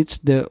 And it's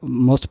the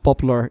most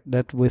popular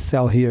that we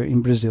sell here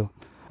in Brazil.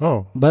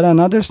 Oh. But on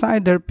the other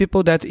side, there are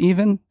people that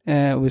even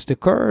with the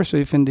course, or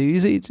even the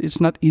easy,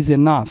 it's not easy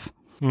enough.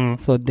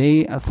 So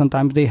they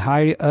sometimes they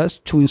hire us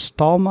to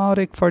install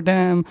Mautic for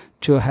them,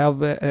 to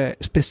have a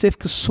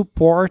specific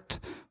support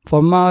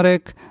for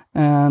Mautic,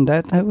 and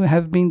that we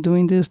have been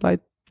doing this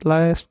like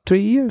last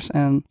 3 years,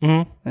 and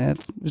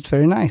it's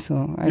very nice.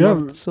 So I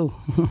love it. So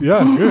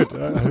yeah, good.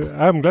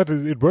 I'm glad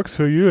it works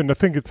for you, and I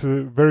think it's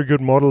a very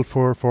good model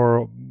for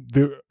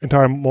the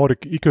entire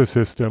Mautic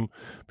ecosystem,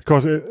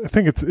 because I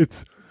think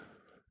it's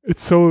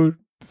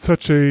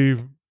such a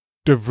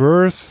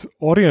diverse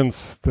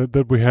audience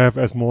that we have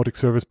as Mautic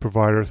service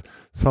providers.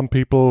 Some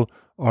people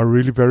are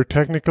really very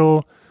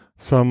technical,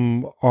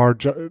 some are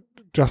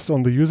just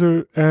on the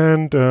user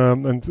end,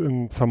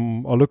 and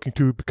some are looking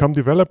to become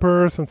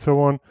developers and so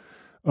on.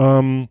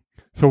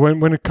 So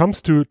when it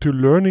comes to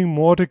learning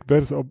Mautic,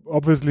 that is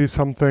obviously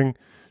something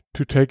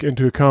to take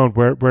into account.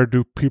 Where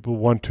do people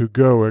want to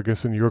go? I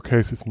guess in your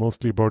case, it's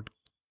mostly about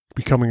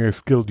becoming a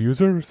skilled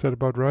user. Is that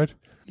about right?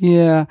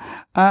 Yeah,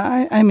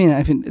 I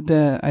think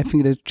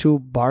the two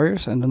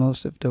barriers. I don't know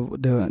if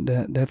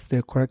that's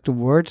the correct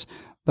words,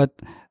 but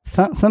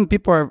some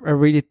people are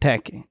really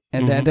techy,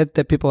 and that's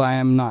the people I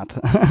am not.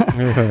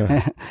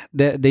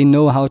 They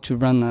know how to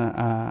run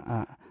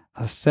a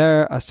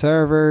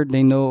server.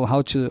 They know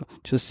how to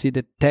see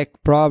the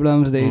tech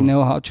problems. They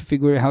know how to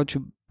figure out how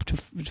to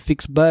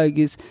fix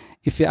bugs.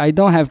 If I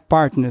don't have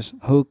partners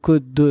who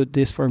could do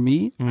this for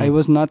me, I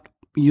was not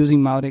using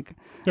Mautic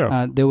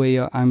the way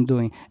I'm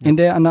doing. And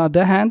then on the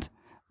other hand,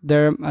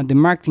 there are the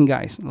marketing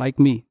guys like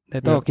me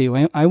that, okay,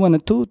 I want a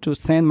tool to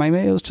send my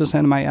mails, to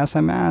send my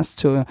SMS,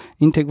 to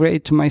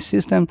integrate to my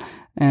system.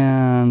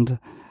 And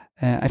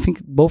I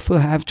think both will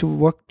have to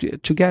work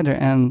together.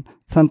 And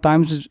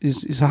sometimes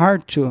it's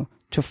hard to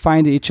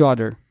find each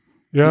other.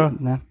 Yeah.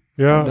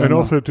 And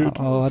also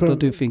what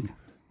do you think?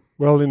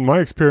 Well, in my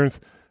experience,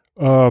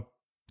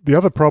 the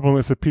other problem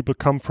is that people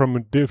come from a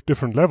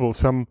different level.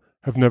 Some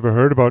have never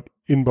heard about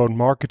inbound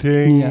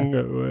marketing,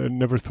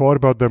 never thought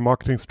about their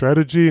marketing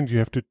strategy, and you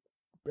have to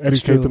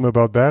educate them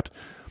about that.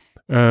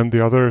 And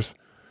the others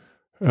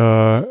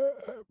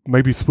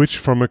maybe switch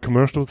from a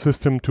commercial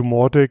system to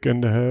Mautic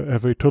and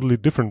have a totally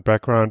different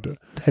background.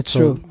 That's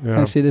true.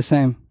 Yeah. I see the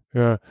same.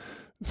 Yeah.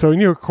 So in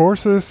your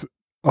courses,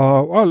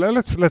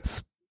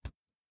 let's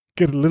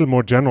get a little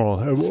more general.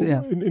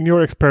 In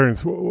your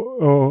experience,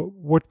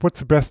 what's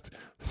the best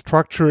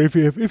structure if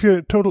you have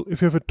a total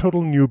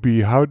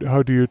newbie? How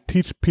do you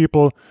teach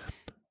people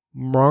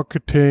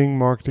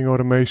marketing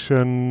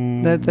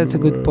automation? That's a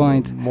good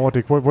point.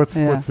 Mautic. What's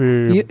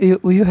the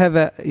you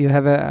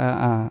have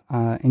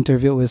a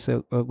interview with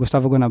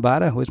Gustavo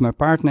Guanabara, who is my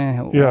partner,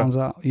 who owns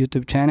a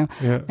YouTube channel.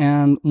 Yeah.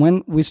 And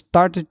when we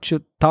started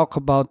to talk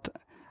about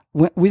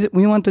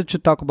we wanted to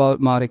talk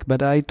about Mautic,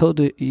 but I told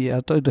him you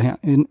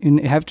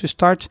have to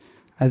start,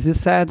 as he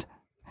said,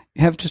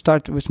 you have to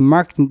start with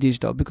marketing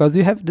digital, because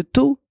you have the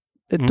tool.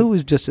 The tool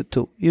is just a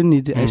tool. You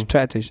need a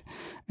strategy.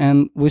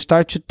 And we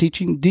started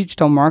teaching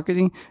digital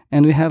marketing,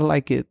 and we had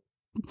like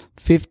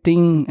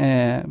 15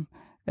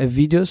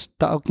 videos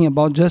talking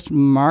about just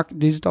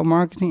digital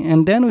marketing.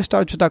 And then we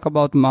started to talk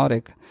about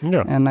Mautic.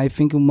 Yeah. And I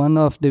think one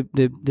of the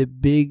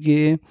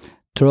big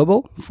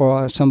trouble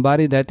for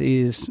somebody that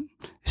is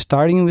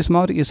starting with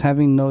Mautic is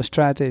having no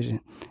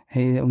strategy.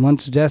 He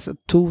wants just a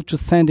tool to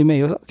send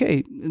emails.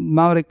 Okay,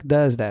 Mautic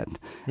does that.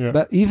 Yeah.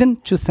 But even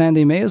to send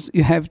emails,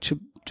 you have to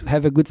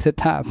have a good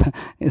setup.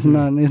 It's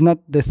not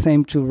the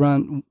same to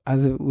run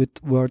as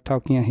we're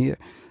talking here.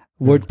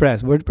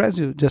 WordPress,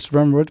 you just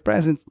run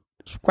WordPress.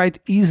 It's quite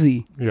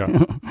easy. Yeah.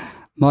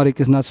 Mautic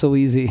is not so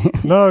easy.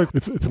 No,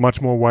 it's a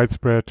much more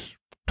widespread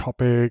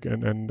topic,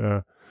 and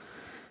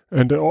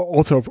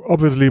also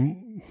obviously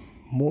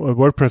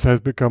WordPress has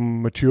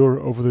become mature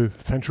over the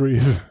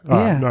centuries.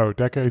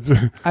 Decades.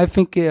 I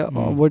think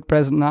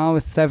WordPress now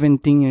is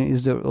 17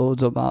 years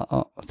old,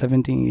 about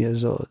 17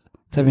 years old.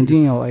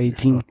 17 or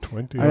 18.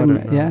 20. I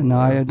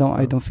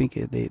don't think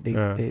they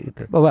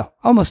well,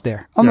 almost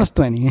there. Almost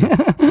 20.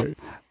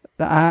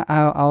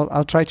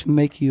 I'll try to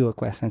make you a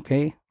question,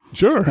 okay?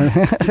 Sure.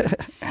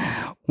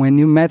 When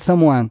you met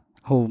someone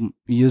who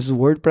uses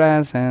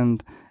WordPress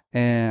and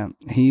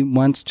he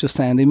wants to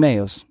send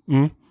emails,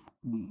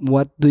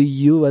 what do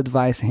you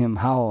advise him?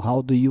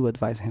 How do you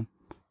advise him?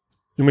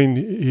 You mean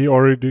he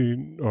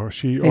already or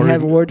she already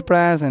have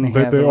WordPress and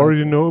they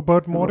already know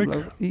about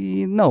Mautic?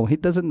 No, he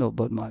doesn't know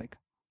about Mautic.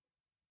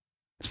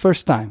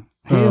 First time.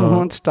 He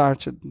won't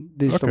start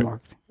digital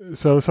marketing.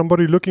 So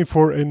somebody looking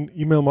for an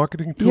email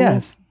marketing tool?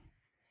 Yes.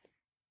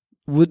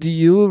 Would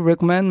you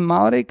recommend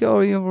Mautic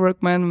or you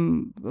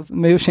recommend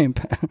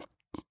MailChimp?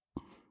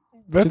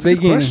 That's a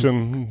good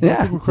question.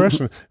 That's a good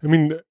question. I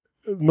mean,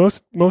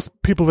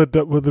 most people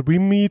that we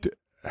meet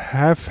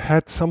have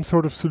had some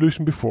sort of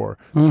solution before.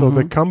 So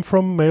they come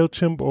from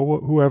MailChimp or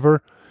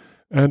whoever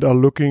and are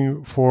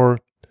looking for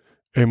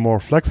a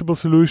more flexible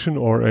solution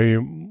or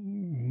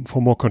for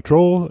more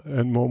control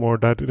and more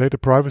data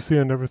privacy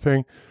and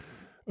everything.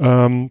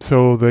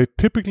 So they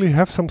typically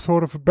have some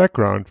sort of a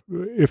background.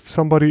 If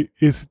somebody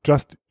is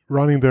just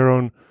running their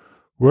own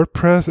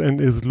WordPress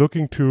and is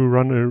looking to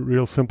run a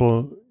real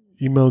simple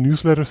email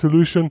newsletter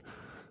solution,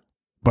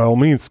 by all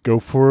means, go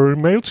for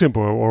MailChimp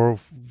or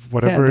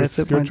whatever is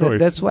your choice.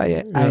 That's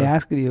why I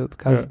asked you,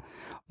 because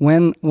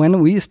when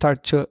we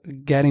start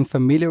getting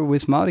familiar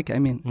with Mautic, I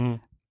mean,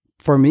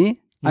 for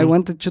me, I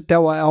wanted to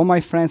tell all my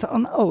friends, oh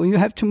no, you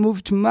have to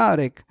move to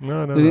Mautic.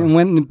 No.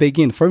 When it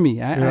began, for me,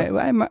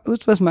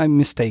 it was my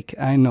mistake.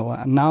 I know.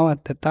 Now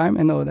at the time,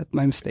 I know that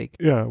my mistake.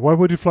 Yeah. Why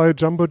would you fly a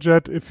jumbo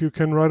jet if you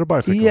can ride a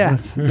bicycle?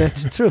 Yes,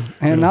 that's true.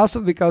 And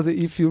also because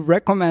if you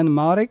recommend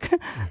Mautic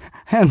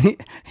and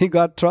he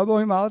got trouble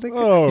in Mautic,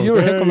 you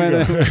recommend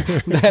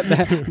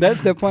it. That's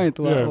the point.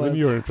 Then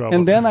you're in trouble.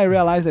 And then I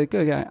realized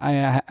that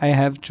I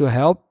have to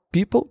help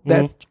people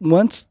that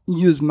once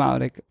use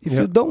Mautic. If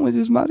you don't want to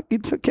use Mautic,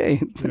 it's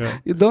okay.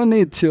 You don't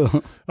need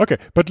to. Okay,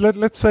 but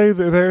let's say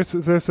that there's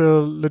a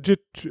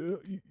legit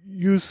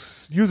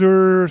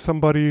user,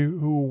 somebody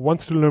who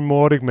wants to learn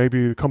Mautic.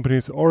 Maybe the company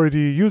is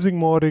already using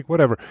Mautic,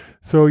 whatever.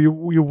 So you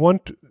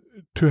want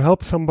to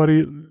help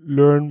somebody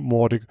learn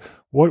Mautic.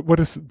 What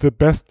is the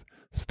best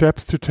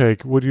steps to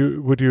take? Would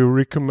you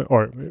recommend?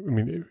 Or I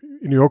mean,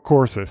 in your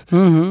courses,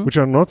 which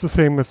are not the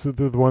same as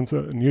the ones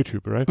on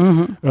YouTube, right?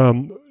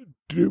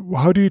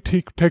 How do you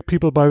take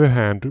people by the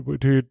hand?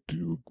 Do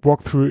you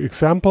walk through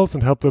examples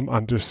and help them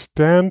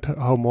understand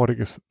how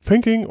Mautic is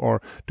thinking, or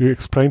do you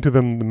explain to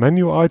them the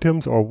menu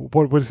items, or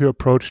what is your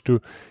approach to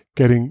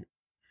getting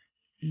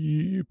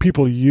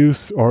people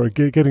used or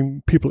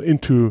getting people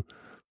into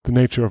the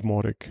nature of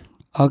Mautic?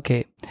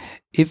 Okay,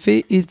 If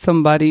it is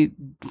somebody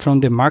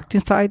from the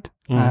marketing side,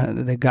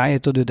 the guy I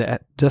told you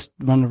that just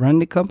run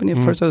the company,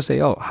 first I'll say,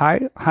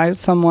 hire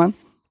someone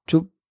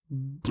to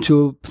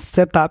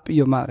set up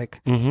your Mautic.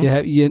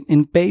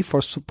 And pay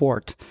for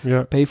support.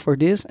 Pay for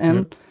this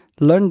and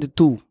learn the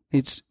tool.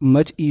 It's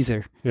much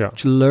easier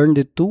to learn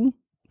the tool.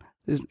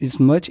 It's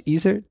much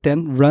easier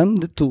than run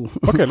the tool.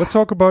 Okay, let's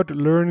talk about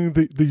learning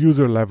the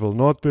user level,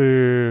 not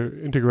the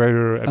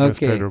integrator,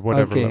 administrator,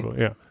 whatever level.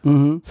 Yeah.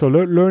 So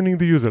learning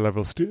the user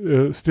level.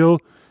 Still,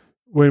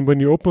 when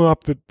you open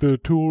up the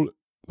tool,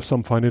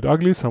 some find it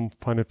ugly, some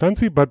find it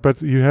fancy,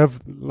 but you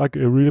have like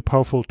a really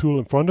powerful tool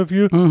in front of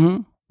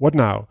you. What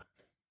now?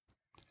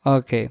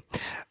 Okay.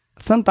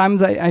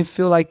 Sometimes I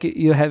feel like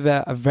you have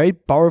a very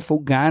powerful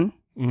gun,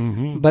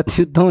 but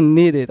you don't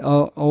need it,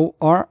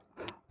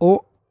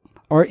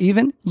 or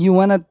even you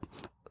want to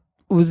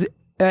use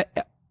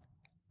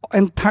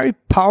entire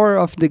power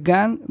of the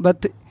gun,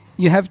 but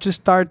you have to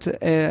start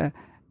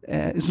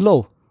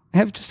slow. You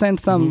have to send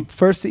some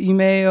first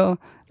email,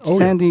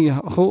 sending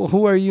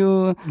who are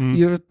you,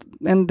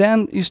 and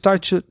then you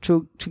start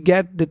to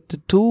get the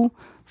tool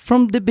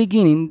from the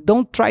beginning.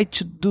 Don't try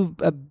to do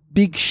a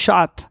big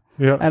shot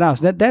at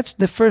us. That's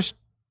the first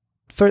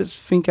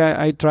thing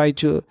I try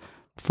to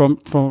from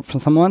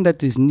someone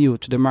that is new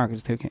to the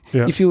market. Okay,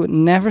 if you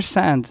never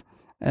send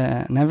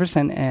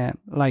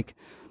like,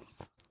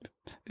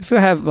 if you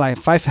have like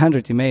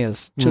 500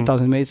 emails,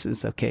 2,000 emails,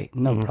 it's okay,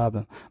 no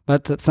problem.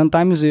 But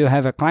sometimes you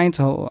have a client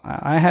who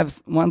I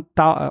have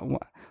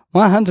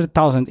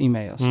 100,000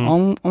 emails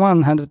on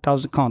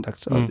 100,000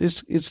 contacts. So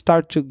it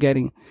start to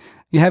getting.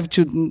 You have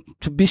to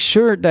be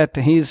sure that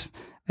his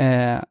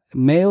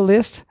mail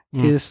list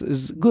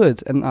is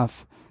good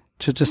enough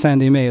to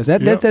send emails.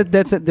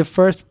 That's the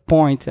first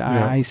point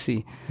I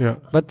see.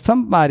 But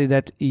somebody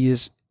that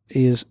is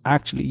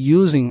actually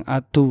using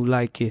a tool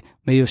like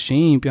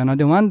MailChimp,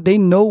 another one, they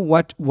know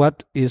what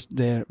is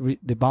the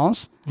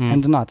bounce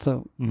and not.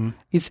 So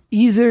it's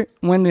easier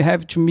when you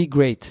have to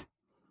migrate.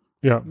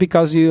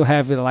 Because you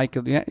have like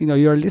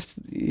your list,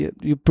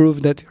 you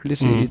prove that your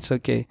list it's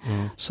okay.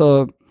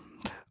 So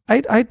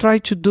I try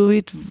to do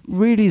it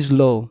really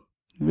slow.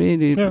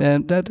 Really,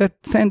 that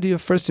send your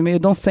first email.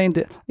 Don't send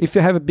it. If you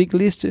have a big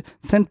list,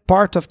 send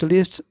part of the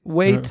list.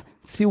 Wait,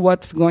 see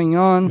what's going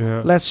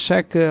on. Let's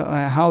check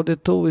how the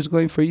tool is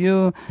going for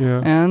you.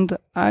 And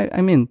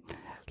I mean,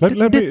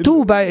 the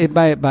tool by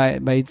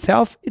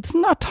itself, it's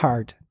not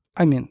hard.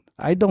 I mean,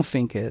 I don't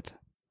think it.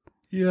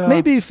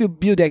 Maybe if you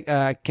build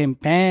a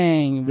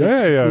campaign with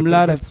a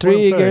lot of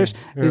triggers,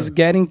 it's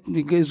getting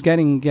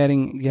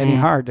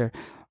harder.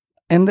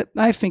 And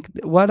I think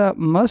what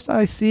most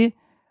I see.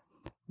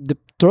 The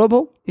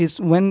trouble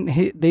is when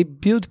they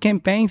build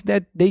campaigns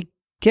that they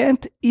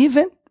can't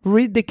even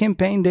read the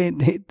campaign they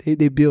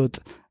built.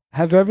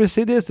 Have you ever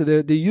seen this?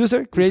 The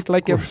user create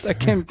like a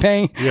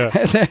campaign.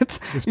 That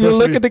you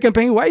look at the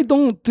campaign. Why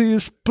don't you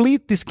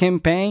split this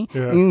campaign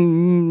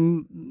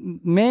in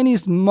many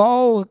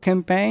small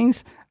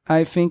campaigns?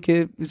 I think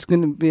it's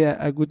going to be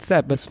a good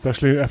step, but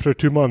especially after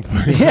 2 months.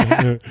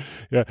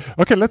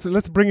 Okay,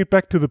 let's bring it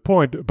back to the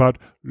point about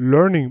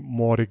learning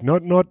Mautic,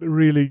 not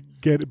really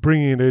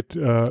bringing it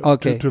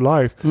to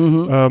life.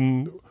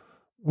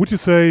 Would you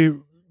say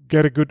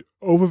get a good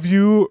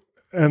overview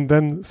and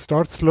then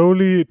start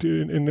slowly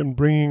in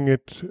bringing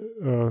it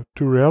to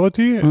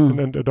reality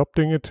and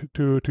adopting it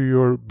to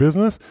your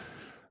business?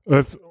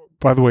 That's,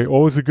 by the way,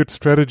 always a good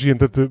strategy,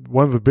 and that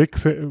one of the big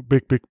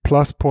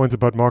plus points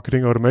about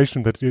marketing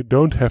automation, that you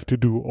don't have to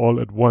do all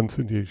at once,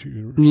 and you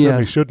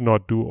certainly should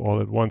not do all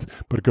at once,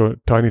 but go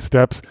tiny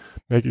steps,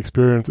 make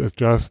experience,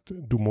 adjust,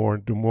 do more,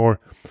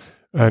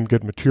 and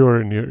get mature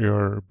in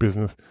your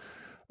business.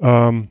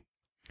 Now,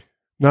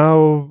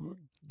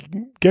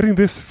 getting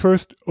this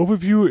first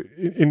overview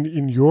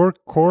in your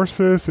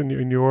courses and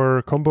in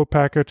your combo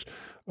package.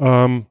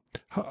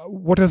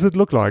 What does it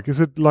look like? Is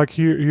it like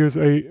here's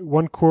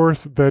one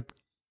course that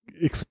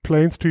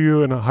explains to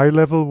you in a high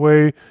level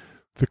way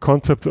the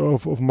concepts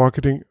of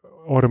marketing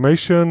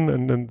automation,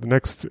 and then the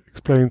next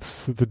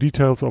explains the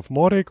details of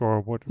Mautic, or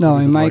what? No,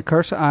 in my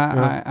course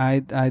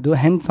I do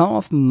hands-on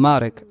of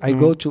Mautic. I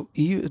go to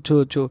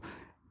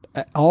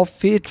all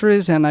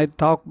features, and I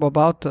talk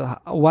about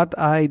what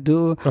I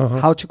do,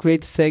 how to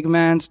create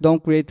segments.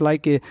 Don't create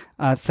like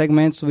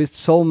segments with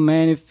so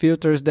many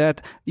filters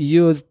that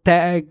use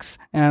tags,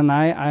 and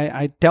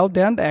I tell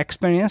them the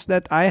experience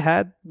that I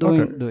had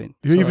doing.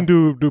 You even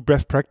do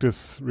best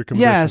practice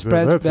recommendations. Yes,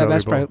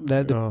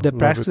 the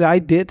practice I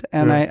did,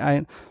 and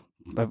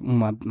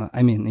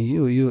I mean,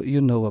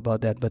 you know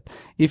about that, but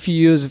if you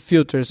use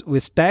filters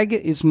with tag,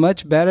 it's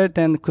much better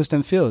than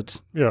custom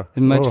fields. It's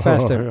much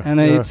faster, and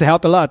it's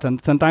help a lot. And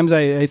sometimes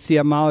I see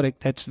a Mautic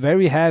that's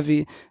very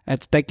heavy,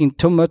 it's taking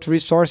too much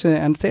resources,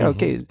 and say,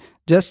 okay,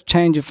 just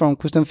change it from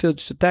custom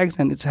fields to tags,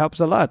 and it helps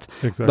a lot.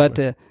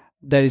 But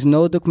there is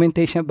no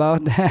documentation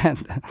about that.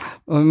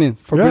 I mean,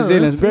 for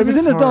Brazilians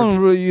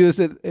don't use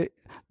it.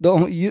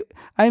 don't you?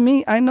 I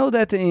mean, I know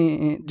that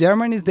in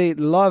Germany they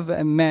love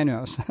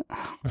manuals.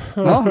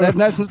 No,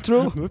 that's not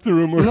true. That's a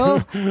rumor.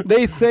 No,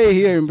 they say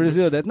here in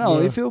Brazil that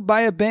if you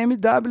buy a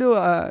BMW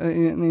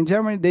in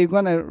Germany, they're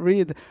gonna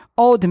read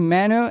all the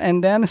manual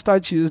and then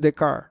start to use the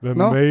car. There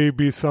may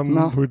be some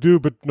who do,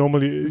 but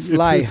normally it's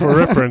for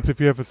reference. If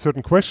you have a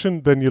certain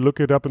question, then you look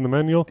it up in the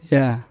manual.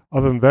 Yeah.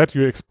 Other than that,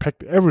 you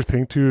expect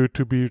everything to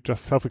be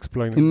just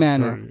self-explaining. In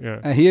manual.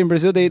 Here in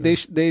Brazil, they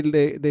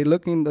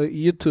look in the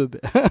YouTube.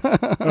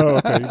 Oh,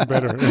 okay, even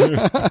better.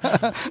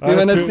 You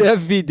want to see a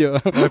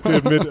video? I have to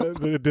admit,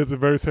 it did the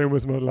very same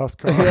with my last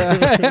car.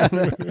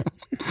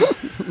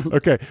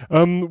 Okay.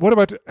 What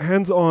about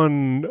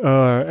hands-on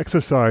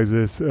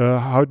exercises?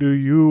 How do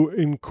you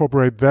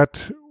incorporate that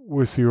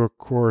with your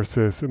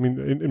courses? I mean,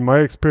 in my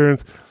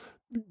experience,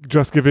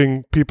 just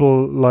giving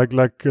people like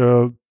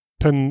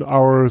 10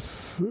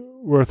 hours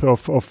worth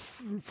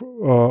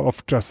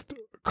of just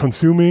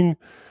consuming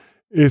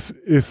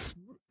is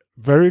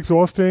very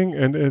exhausting,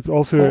 and it's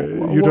also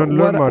you don't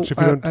learn much if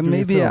you don't do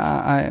maybe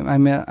yourself.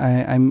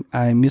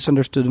 I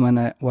misunderstood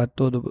when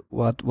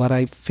what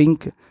I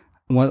think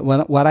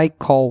what I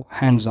call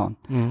hands-on.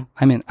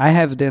 I mean, I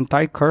have the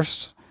entire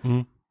course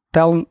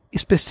telling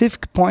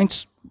specific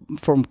points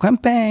from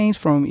campaigns,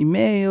 from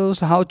emails,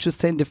 how to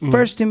send the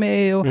first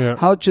email,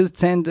 how to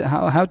send,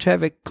 how to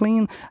have it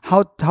clean,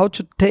 how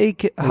to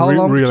take, how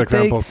long real to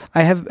examples. take.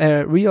 I have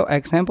real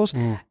examples,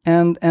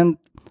 and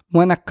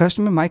when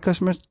my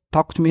customers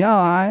talk to me,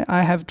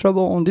 I have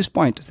trouble on this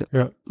point. I say,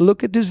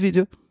 look at this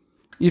video.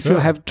 If you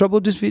have trouble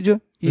with this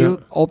video,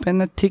 you open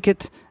a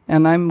ticket,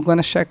 and I'm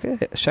gonna check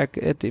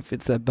it if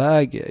it's a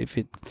bug,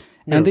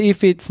 and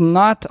if it's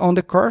not on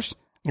the course.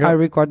 I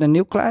record a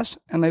new class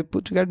and I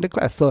put together the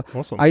class. So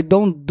awesome. I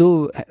don't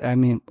do. I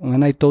mean,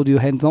 when I told you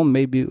hands-on,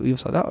 maybe you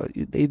thought,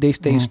 they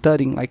stay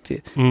studying like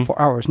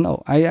for hours.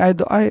 No, I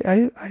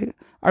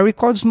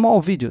record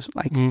small videos,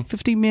 like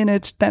 15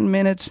 minutes, 10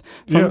 minutes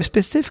from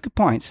specific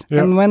points.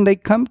 And when they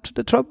come to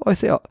the trouble, I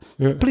say,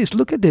 please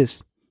look at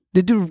this.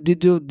 Did you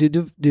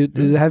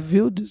have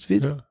viewed this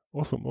video? Yeah.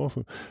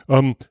 Awesome.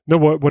 No,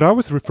 what I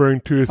was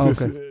referring to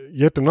is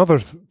yet another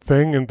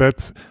thing, and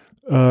that's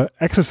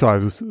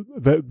exercises,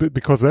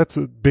 because that's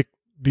a big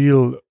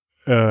deal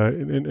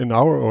in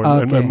our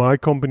or in my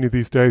company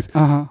these days.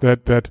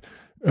 That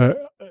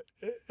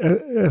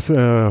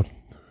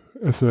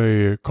as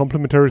a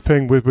complementary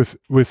thing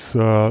with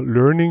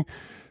learning,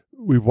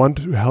 we want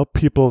to help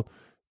people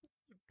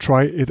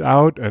try it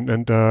out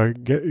and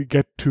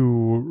get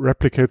to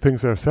replicate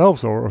things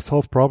ourselves or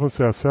solve problems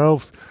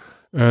ourselves.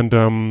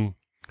 And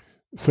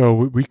so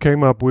we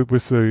came up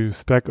with a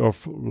stack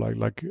of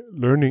like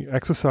learning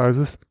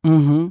exercises,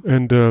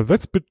 and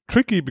that's a bit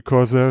tricky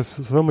because there's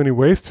so many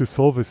ways to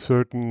solve a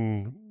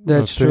certain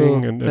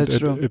thing, and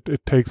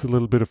it takes a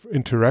little bit of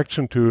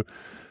interaction to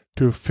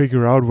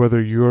figure out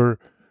whether your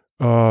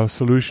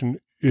solution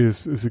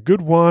is a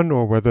good one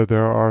or whether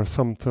there are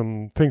some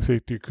things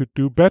that you could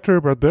do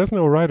better, but there's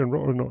no right and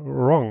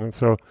wrong, and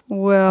so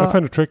I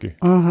find it tricky.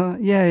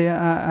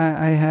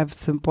 I have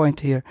some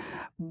point here.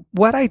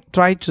 What I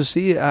try to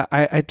see,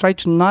 I try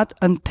to not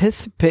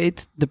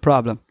anticipate the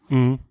problem.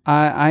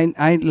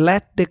 I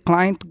let the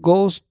client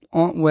go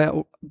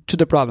on to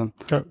the problem.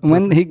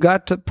 When he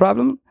got the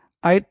problem,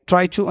 I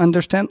try to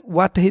understand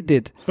what he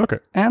did. Okay.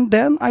 And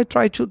then I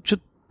try to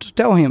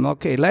tell him,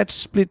 okay, let's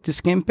split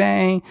this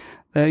campaign.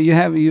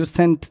 You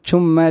sent too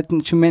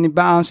many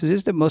bounces.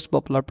 It's the most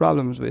popular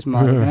problems with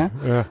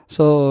Mautic.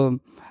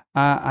 So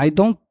I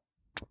don't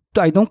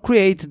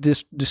create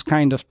this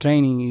kind of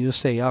training. You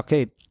say,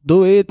 okay,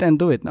 do it and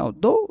do it. No,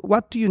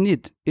 what do you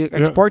need?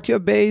 Export your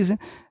base.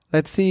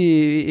 Let's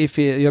see if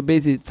your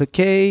base is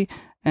okay.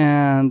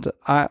 And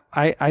I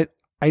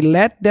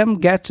let them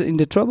get in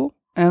the trouble.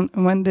 And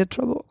when they're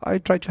trouble, I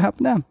try to help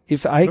them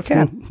if I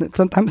can. Cool.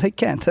 Sometimes I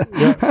can't.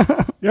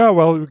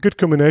 Well, a good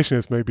combination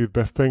is maybe the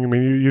best thing. I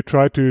mean, you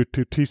try to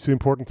teach the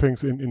important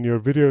things in your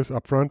videos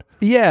up front.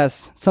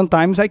 Yes,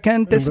 sometimes I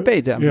can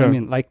anticipate them. I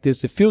mean, like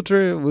this, the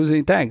filter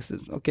using tags.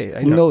 Okay,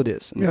 I know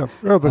this. Yeah,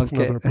 well, that's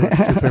another approach,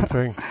 the same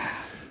thing.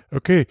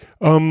 Okay,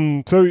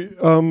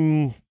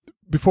 so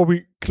before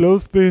we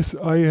close this,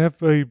 I have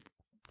a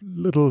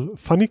little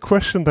funny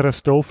question that I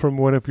stole from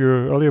one of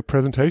your earlier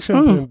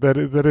presentations, and that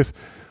is,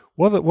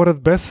 what are the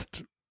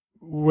best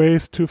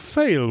ways to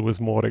fail with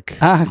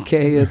Mautic?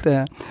 Okay,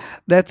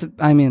 that's.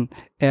 I mean,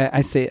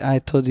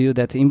 I told you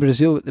that in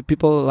Brazil, the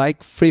people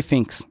like free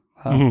things.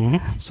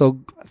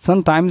 So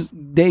sometimes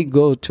they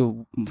go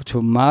to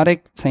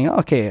Mautic saying,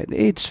 "Okay,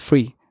 it's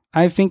free."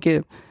 I think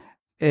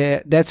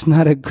that's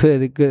not a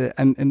good.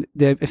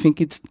 I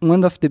think it's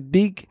one of the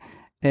big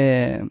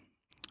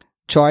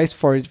choice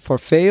for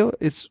fail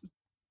is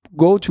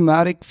go to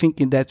Mautic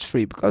thinking that's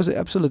free, because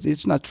absolutely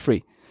it's not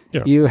free.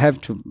 Yeah. You have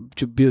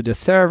to build a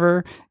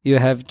server, you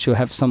have to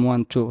have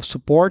someone to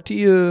support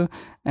you,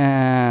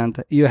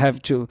 and you have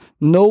to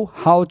know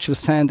how to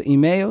send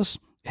emails,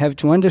 you have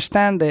to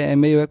understand the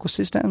email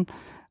ecosystem,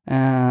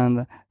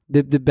 and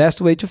the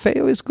best way to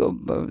fail is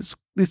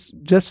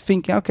just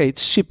thinking, okay,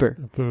 it's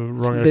cheaper. The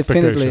wrong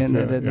Definitely,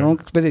 expectations. the wrong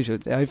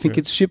expectation. I think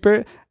it's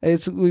cheaper.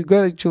 We're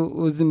going to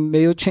with the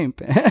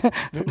Mautic.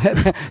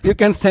 You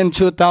can send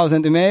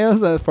 2,000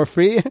 emails for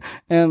free,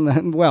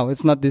 and well,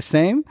 it's not the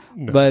same,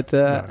 but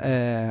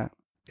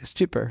it's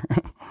cheaper.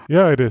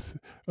 Yeah, it is.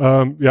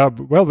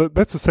 Well,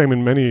 that's the same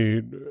in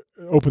many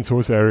open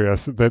source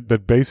areas.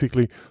 That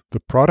basically the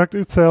product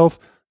itself,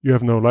 you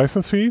have no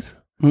license fees.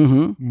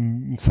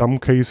 In some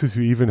cases,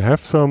 you even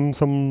have some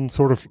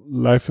sort of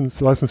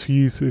license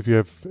fees if you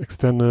have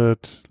extended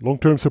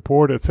long-term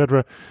support,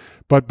 etc.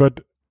 But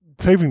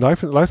saving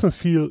license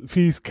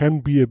fees can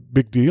be a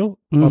big deal,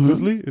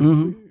 obviously,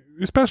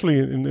 especially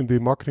in the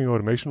marketing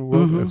automation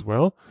world as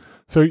well.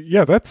 So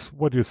yeah, that's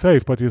what you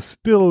save, but you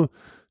still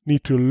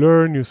need to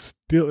learn. You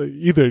still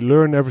either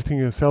learn everything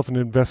yourself and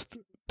invest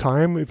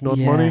time, if not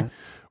money,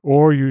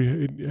 or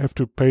you have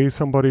to pay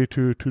somebody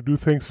to do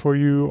things for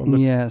you on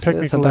the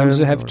technical sometimes end,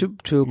 you have to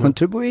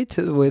contribute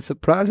with a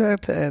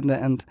project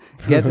and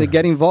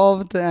get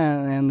involved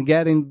and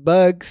getting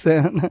bugs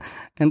and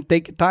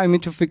take time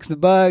to fix the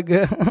bug.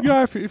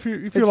 Yeah, if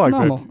you it's like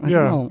normal. that. It's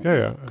Yeah, normal.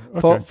 yeah.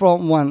 Okay.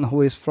 From one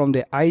who is from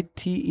the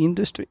IT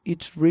industry,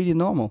 it's really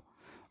normal.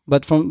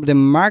 But from the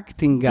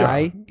marketing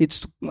guy,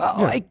 it's,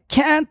 I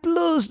can't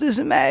lose this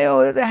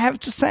email. I have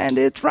to send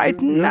it right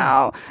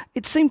now.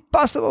 It's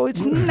impossible.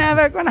 It's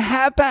never going to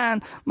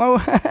happen.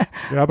 But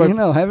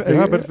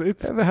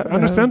it's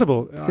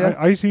understandable.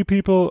 IT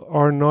people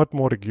are not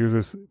Mautic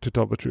users, to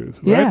tell the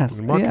truth. Right? Yes,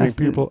 the marketing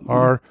people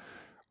are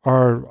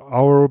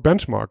our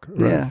benchmark,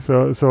 right?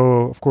 Yeah.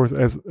 So of course,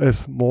 as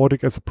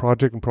Mautic, as a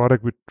project and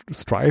product, we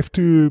strive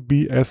to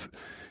be as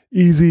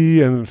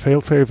easy and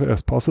fail-safe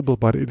as possible,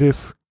 but it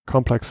is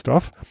complex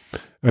stuff,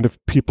 and if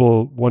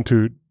people want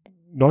to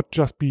not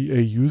just be a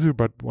user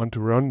but want to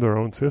run their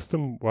own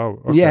system,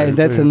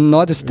 that's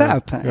another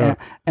step.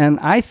 And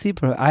I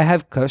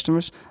have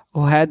customers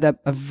who had a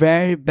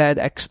very bad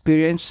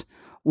experience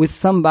with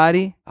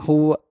somebody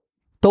who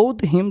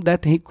told him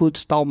that he could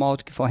install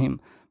Mautic for him,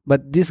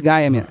 but this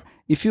guy,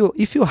 if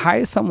you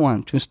hire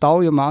someone to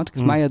install your Mautic,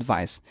 is my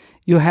advice,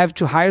 you have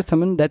to hire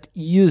someone that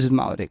uses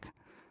Mautic,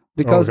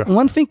 because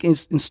one thing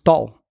is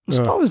install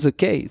is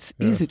okay, it's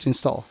easy to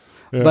install.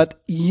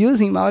 But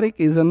using Mautic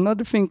is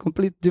another thing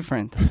completely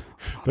different.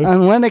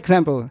 And one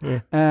example,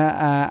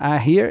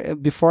 here,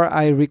 before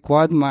I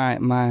record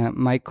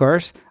my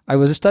course, I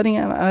was studying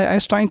and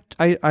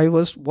I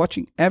was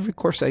watching every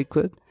course I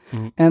could.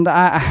 And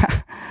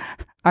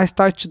I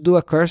started to do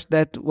a course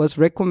that was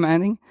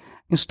recommending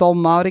install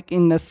Mautic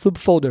in a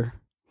subfolder.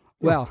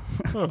 Well,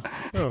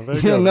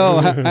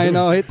 I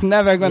know it's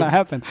never going to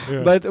happen,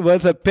 but it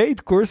was a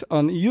paid course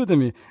on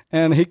Udemy,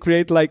 and he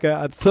created like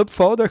a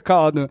subfolder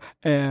called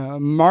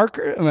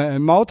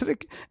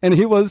Mautic, and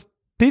he was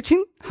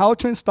teaching how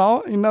to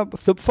install in a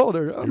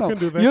subfolder. I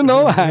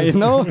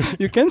know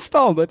you can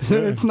install, but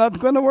it's not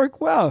going to work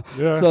well.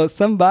 So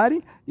some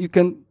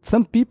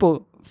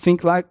people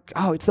think like,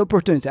 it's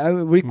opportunity. I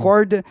will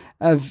record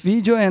a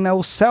video and I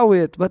will sell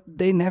it, but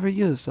they never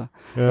use. So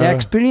the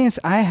experience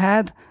I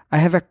had, I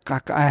have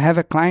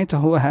a client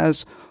who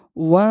has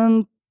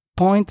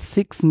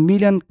 1.6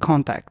 million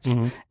contacts,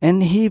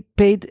 and he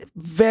paid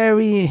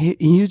very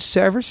huge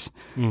servers,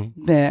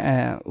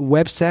 the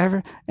web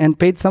server, and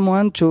paid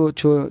someone to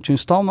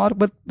install Mautic,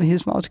 but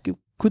his Mautic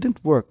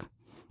couldn't work.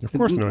 Of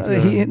course not.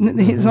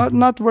 He's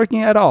not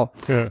working at all.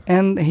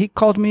 And he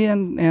called me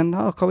and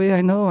Kauê,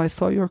 I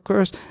saw your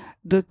course.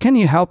 Can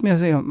you help me? I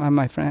say,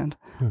 my friend,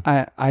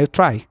 I'll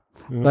try.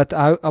 But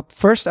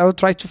first I will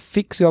try to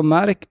fix your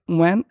Mautic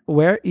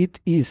where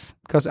it is,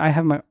 because I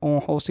have my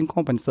own hosting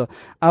company. So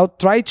I'll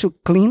try to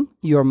clean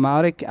your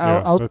Mautic.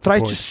 I'll try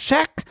to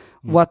check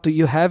what do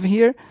you have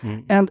here.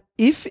 And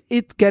if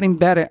it's getting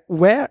better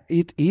where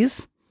it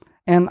is,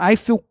 and I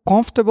feel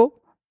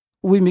comfortable,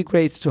 we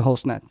migrate to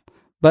Hostnet.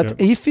 But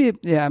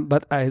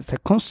it's a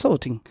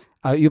consulting.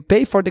 You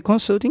pay for the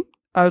consulting.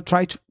 I'll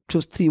try to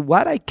see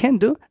what I can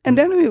do, and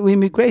then we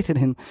migrated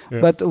him.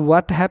 But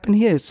what happened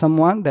here is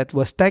someone that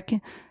was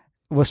techy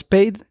was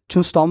paid to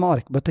install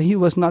Mautic, but he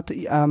was not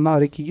a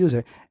Mautic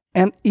user,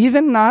 and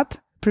even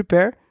not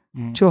prepared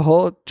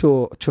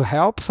to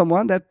help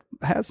someone that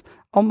has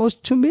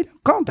almost 2 million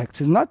contacts.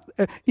 It's not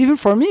even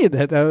for me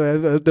that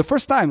the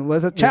first time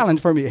was a challenge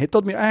for me. He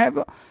told me I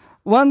have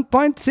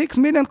 1.6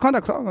 million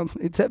contacts.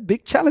 It's a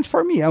big challenge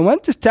for me. I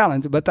want this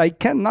challenge, but I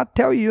cannot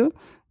tell you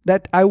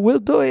that I will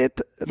do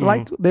it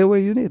like the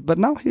way you need. But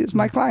now he's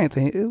my client.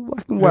 He's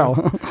working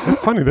well. It's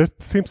funny.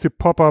 That seems to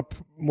pop up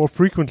more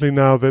frequently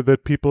now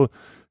that people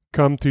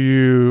come to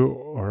you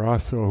or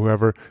us or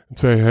whoever and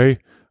say, hey,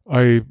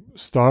 I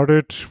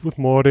started with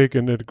Mautic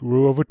and it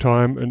grew over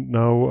time and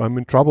now I'm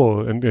in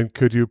trouble. And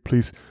could you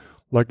please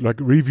like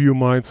review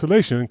my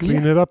installation and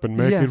clean it up and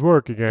make it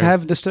work again? I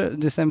have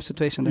the same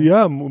situation there.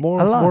 Yeah,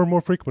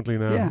 more frequently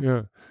now.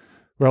 Yeah.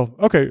 Well,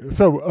 okay.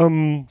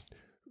 So,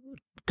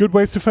 good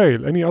ways to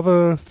fail. Any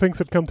other things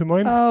that come to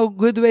mind?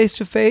 Good ways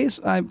to fail.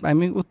 I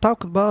mean, we'll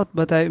talk about,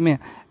 but I mean,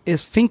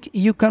 is think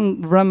you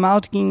can run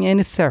Mautic in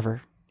any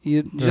server.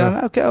 You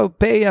just, okay, I'll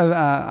pay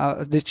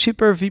the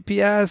cheaper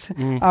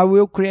VPS. I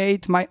will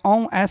create my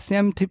own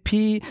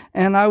SMTP,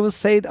 and I will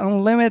send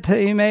unlimited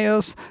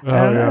emails.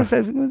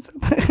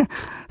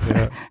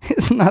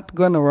 It's not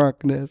going to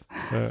work. This.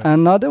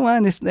 Another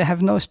one is they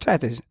have no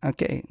strategy.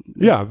 Okay.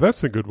 Yeah,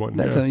 that's a good one.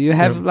 You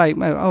have like,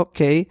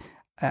 okay,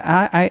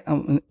 I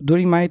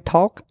during my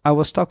talk, I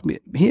was talking,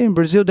 here in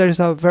Brazil, there is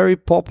a very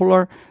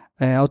popular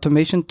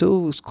automation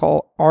tool. It's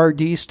called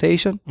RD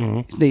Station.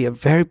 They are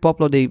very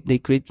popular. They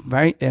create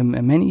very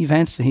many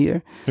events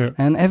here,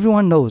 and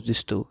everyone knows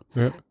this tool.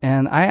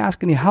 And I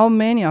asked me, how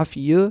many of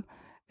you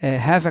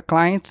have a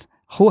client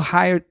who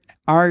hired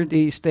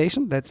RD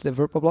Station, that's the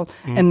verbal block,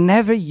 and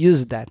never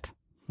used that?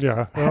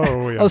 Yeah.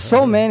 Oh, yeah.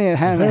 So many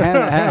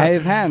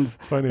have hands.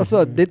 Funny.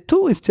 So the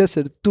tool is just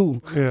a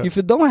tool. Yeah. If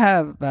you don't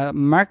have a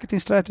marketing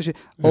strategy,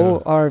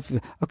 or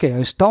okay, I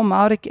install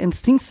Mautic, and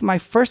since my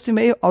first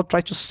email, I'll try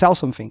to sell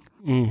something.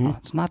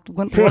 It's not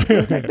going to work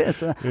like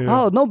this.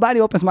 Oh, nobody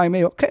opens my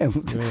email. Okay,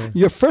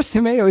 your first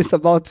email is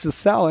about to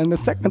sell, and the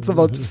second is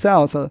about to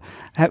sell. So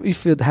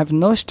if you have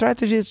no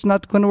strategy, it's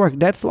not going to work.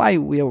 That's why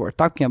we were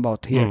talking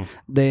about here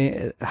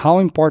how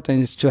important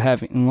it is to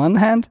have, in one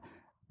hand,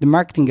 the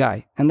marketing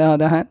guy, and the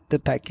other hand, the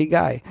techie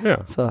guy.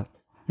 Yeah. So.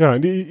 Yeah,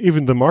 and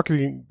even the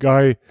marketing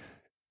guy,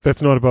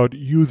 that's not about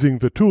using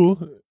the tool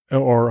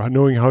or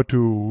knowing how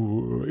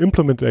to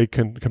implement a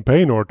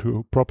campaign or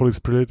to properly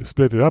split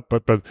it up,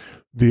 but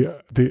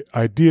the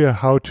idea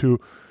how to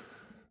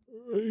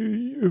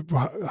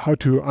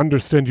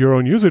understand your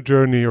own user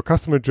journey, your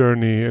customer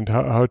journey, and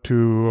how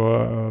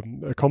to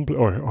accomplish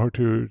or how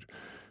to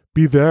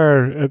be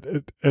there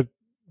at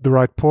the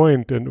right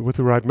point and with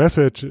the right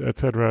message,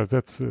 etc.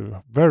 That's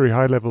a very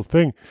high level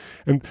thing.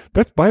 And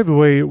that's, by the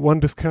way, one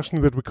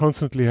discussion that we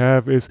constantly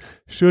have is,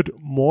 should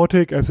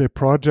Mautic as a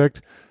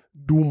project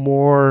do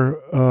more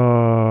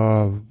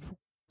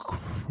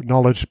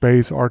knowledge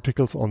base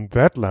articles on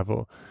that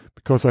level?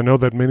 Because I know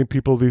that many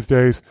people these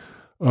days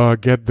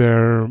get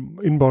their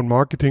inbound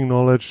marketing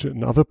knowledge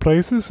in other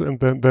places,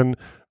 and then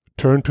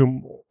turn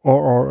to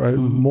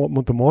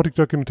the Mautic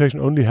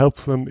documentation only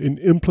helps them in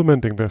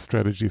implementing their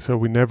strategy. So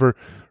we never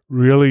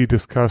really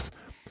discuss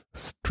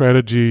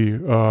strategy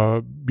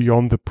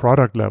beyond the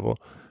product level.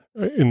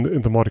 In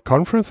the Mautic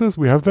conferences,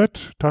 we have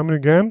that time and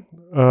again.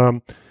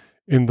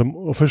 In the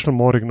official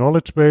Mautic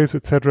knowledge base,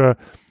 etc.,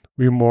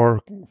 we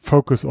more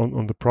focus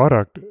on the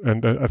product.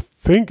 And I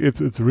think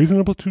it's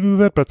reasonable to do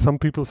that, but some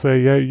people say,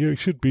 yeah, you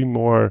should be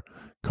more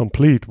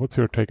complete. What's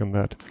your take on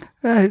that?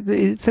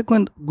 It's a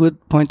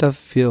good point of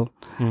view.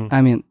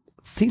 I mean,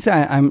 since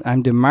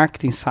I'm the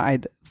marketing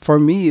side, for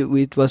me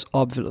it was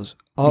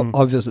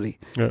obviously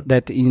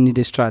that you need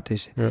a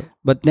strategy.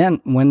 But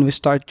then when we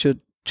start to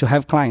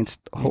have clients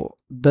who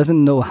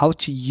doesn't know how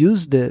to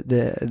use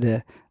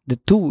the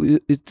tool,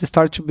 it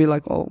starts to be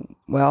like, oh,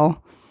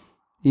 well,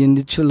 you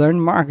need to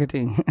learn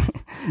marketing.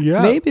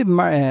 Maybe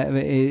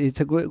it's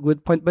a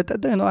good point, but I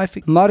don't know. I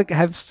think Mautic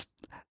has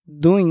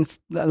doing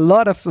a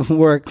lot of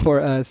work for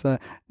us.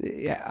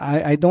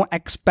 I don't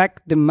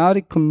expect the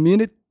Mautic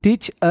community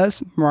teach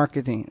us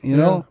marketing, you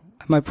know,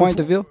 my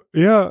point of view.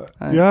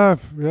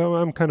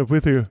 I'm kind of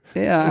with you.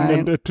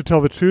 And to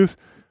tell the truth,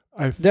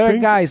 there are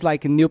guys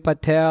like Neil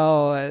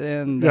Patel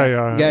and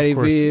Gary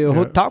Vee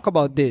who talk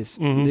about this,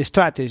 the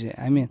strategy.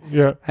 I mean,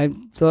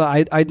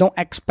 I don't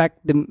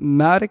expect the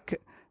Mautic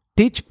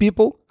teach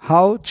people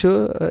how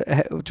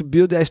to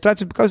build a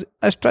strategy, because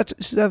a strategy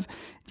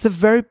it's a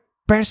very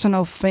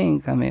personal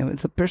thing. I mean,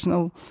 it's a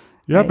personal.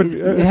 Yeah, but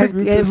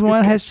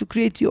everyone has to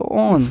create your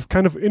own. It's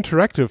kind of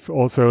interactive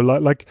also.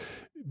 Like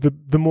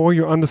the more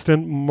you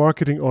understand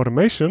marketing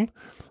automation,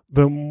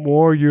 the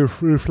more you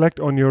reflect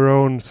on your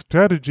own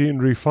strategy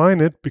and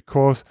refine it,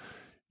 because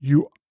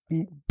you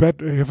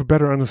have a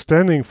better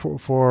understanding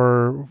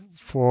for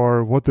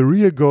what the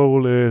real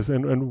goal is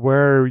and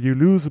where you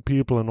lose the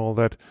people and all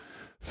that.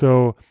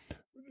 So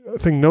I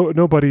think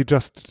nobody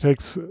just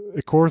takes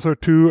a course or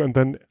two and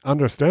then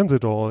understands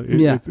it all.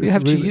 You have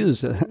really, to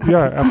use it.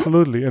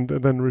 Absolutely, and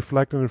then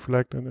reflect and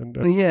in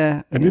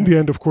the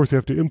end, of course, you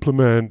have to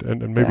implement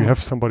and maybe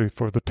have somebody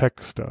for the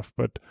tech stuff.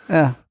 But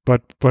the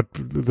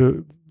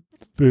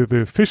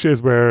fish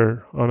is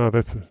where, oh no,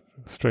 that's a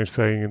strange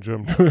saying in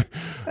German.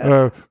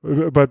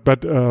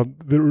 But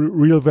the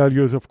real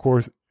value is, of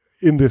course,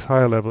 in this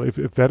higher level. If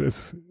that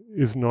is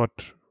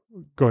not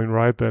going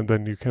right,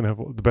 then you can have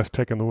the best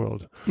tech in the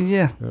world.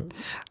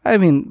 I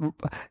mean,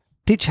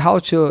 teach how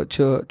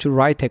to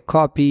write a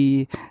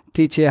copy,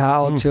 teach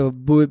how to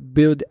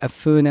build a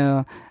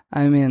funnel.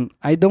 I mean,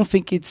 I don't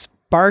think it's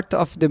part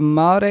of the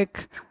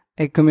Mautic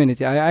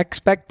community. I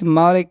expect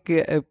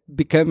Mautic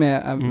become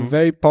a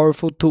very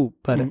powerful tool,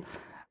 but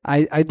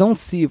I don't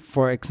see,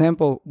 for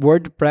example,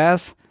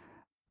 WordPress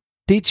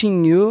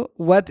teaching you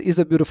what is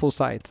a beautiful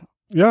site.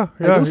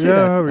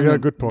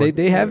 Good point.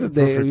 They have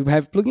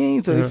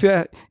plugins. So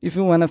if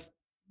you want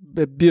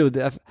to build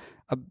a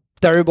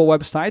terrible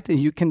website,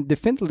 you can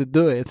definitely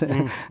do it.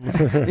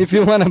 If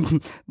you want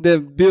to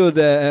build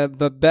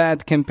a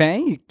bad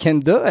campaign, you can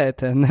do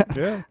it, and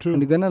true.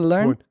 And you're gonna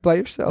learn by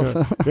yourself.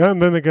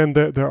 And then again,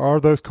 there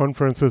are those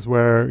conferences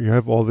where you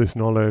have all this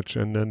knowledge,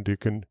 and then you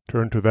can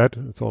turn to that.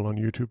 It's all on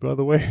YouTube, by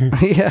the way.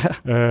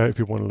 If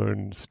you want to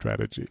learn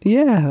strategy.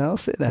 Yeah, I'll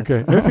say that.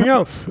 Okay. Anything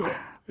else?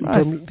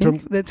 I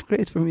think that's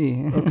great for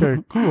me. Okay,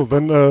 cool.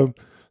 Then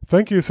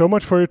thank you so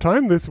much for your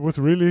time. This was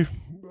really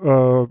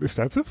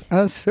extensive.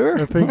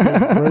 Sure. I think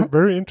very,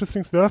 very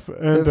interesting stuff.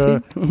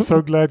 And I'm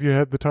so glad you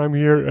had the time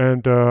here.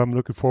 And I'm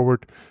looking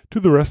forward to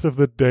the rest of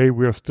the day.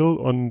 We are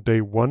still on day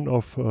 1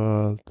 of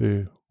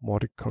the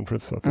Mautic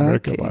Conference South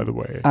America, by the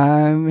way.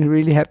 I'm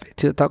really happy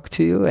to talk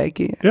to you,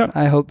 Eki. Yeah.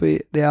 I hope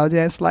the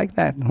audience like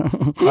that.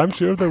 I'm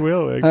sure they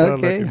will.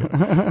 Okay.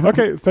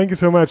 Okay, thank you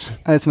so much.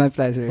 It's my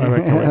pleasure.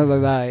 Bye-bye.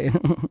 Bye-bye.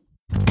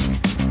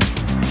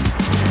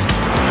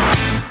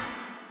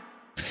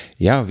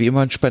 Ja, wie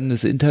immer ein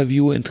spannendes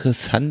Interview.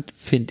 Interessant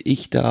finde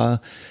ich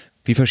da,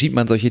 wie verschieden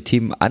man solche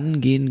Themen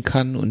angehen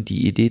kann und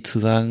die Idee zu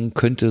sagen,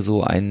 könnte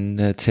so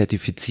eine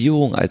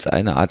Zertifizierung als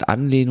eine Art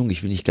Anlehnung,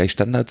 ich will nicht gleich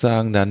Standard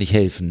sagen, da nicht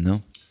helfen,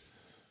 ne?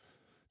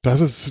 Das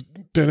ist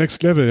der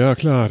Next Level, ja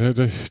klar.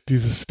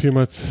 Dieses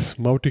Thema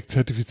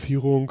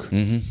Mautic-Zertifizierung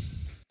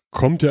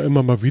kommt ja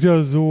immer mal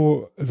wieder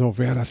so, also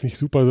wäre das nicht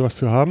super, sowas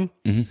zu haben?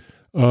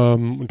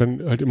 Und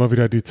dann halt immer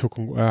wieder die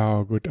Zuckung,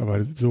 ja gut,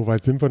 aber so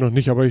weit sind wir noch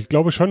nicht. Aber ich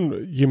glaube schon,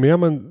 je mehr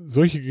man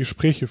solche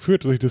Gespräche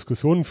führt, solche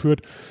Diskussionen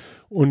führt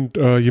und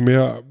je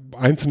mehr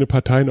einzelne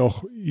Parteien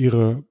auch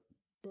ihre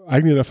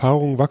eigenen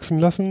Erfahrungen wachsen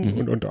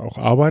lassen und auch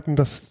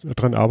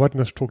daran arbeiten,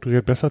 das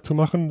strukturiert besser zu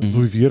machen,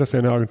 so wie wir das ja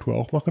in der Agentur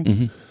auch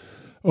machen.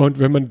 Und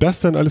wenn man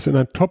das dann alles in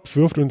einen Topf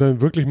wirft und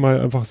dann wirklich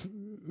mal einfach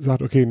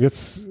sagt, okay,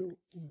 jetzt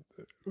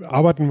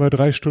arbeiten wir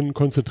 3 Stunden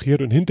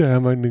konzentriert und hinterher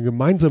haben wir eine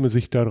gemeinsame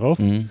Sicht darauf,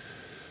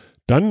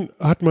 dann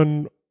hat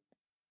man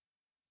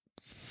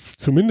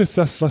zumindest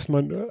das, was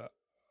man,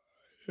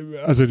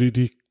 also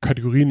die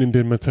Kategorien, in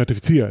denen man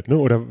zertifiziert, ne?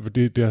 Oder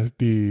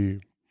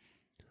den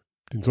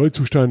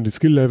Sollzustand, die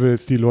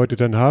Skill-Levels, die Leute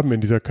dann haben in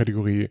dieser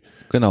Kategorie.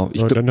 Genau.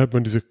 Und dann hat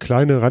man diese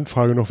kleine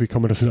Randfrage noch, wie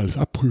kann man das denn alles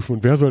abprüfen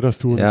und wer soll das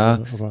tun?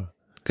 Ja, aber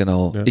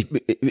genau. Ja.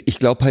 Ich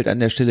glaube halt an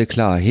der Stelle,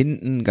 klar,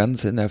 hinten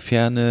ganz in der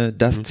Ferne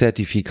das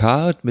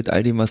Zertifikat mit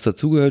all dem, was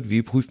dazugehört,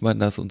 wie prüft man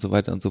das und so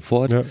weiter und so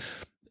fort. Ja.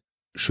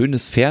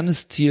 Schönes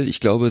Fairness-Ziel. Ich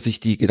glaube,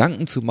 sich die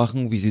Gedanken zu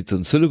machen, wie sieht so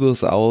ein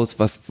Syllabus aus,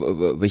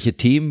 welche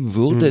Themen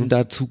würden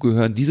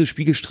dazugehören, diese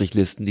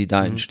Spiegelstrichlisten, die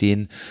da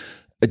entstehen,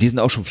 die sind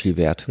auch schon viel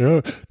wert. Ja,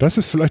 das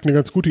ist vielleicht eine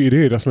ganz gute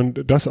Idee, dass man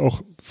das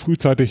auch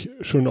frühzeitig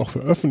schon auch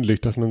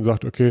veröffentlicht, dass man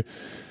sagt, okay,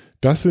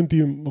 das sind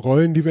die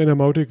Rollen, die wir in der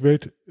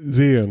Mautic-Welt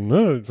sehen.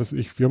 Ne?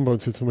 Wir haben bei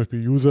uns jetzt zum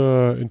Beispiel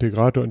User,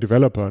 Integrator und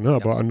Developer, ne?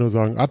 Aber andere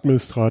sagen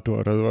Administrator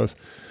oder sowas.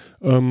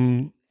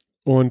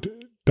 Und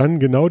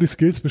dann genau die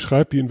Skills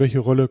beschreibt, die in welche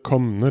Rolle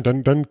kommen. Ne?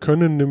 Dann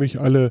können nämlich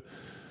alle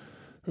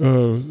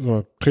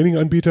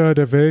Traininganbieter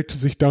der Welt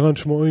sich daran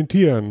schon mal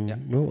orientieren,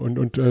 ne?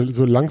 und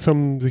so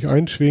langsam sich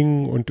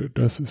einschwingen, und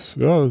das ist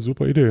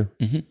super Idee.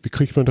 Wie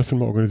kriegt man das denn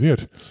mal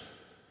organisiert?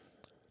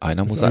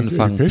 Einer muss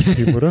anfangen.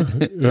 Team, oder?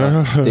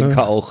 Ja,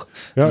 denke auch.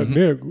 Ja,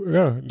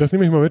 das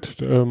nehme ich mal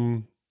mit.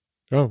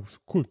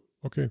 Cool,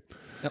 okay.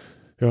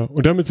 Ja,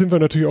 und damit sind wir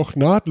natürlich auch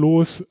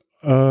nahtlos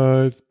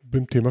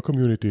beim Thema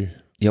Community.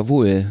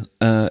 Jawohl.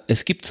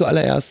 Es gibt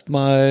zuallererst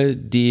mal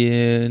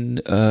den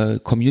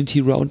Community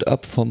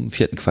Roundup vom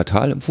 4.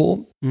 Quartal im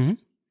Forum.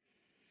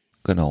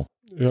 Genau.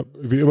 Ja,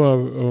 wie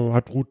immer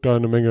hat Ruth da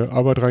eine Menge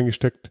Arbeit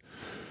reingesteckt.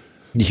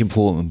 Nicht im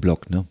Forum, im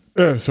Blog, ne?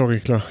 Sorry,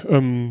 klar.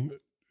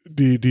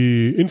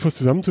 Die Infos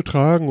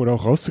zusammenzutragen oder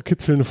auch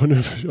rauszukitzeln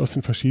aus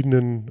den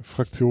verschiedenen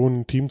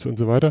Fraktionen, Teams und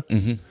so weiter.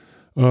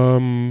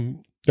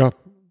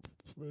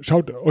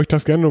 Schaut euch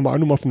das gerne nochmal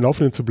an, um auf dem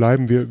Laufenden zu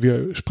bleiben.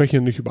 Wir sprechen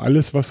ja nicht über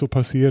alles, was so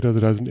passiert.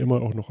 Also da sind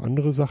immer auch noch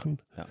andere Sachen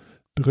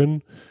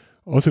drin.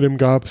 Außerdem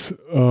gab es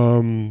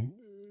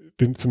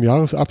zum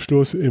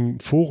Jahresabschluss im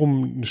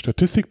Forum einen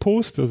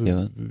Statistikpost, also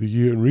The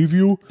Year in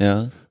Review,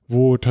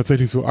 wo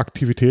tatsächlich so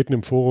Aktivitäten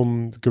im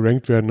Forum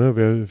gerankt werden. Ne?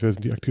 Wer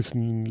sind die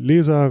aktivsten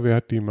Leser? Wer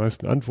hat die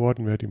meisten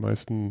Antworten? Wer hat die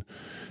meisten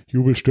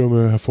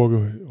Jubelstürme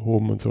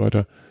hervorgehoben und so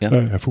weiter?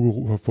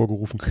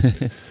 Hervorgerufen.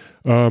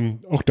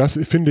 Auch das,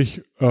 finde ich,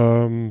 ist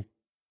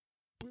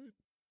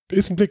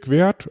ein Blick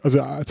wert.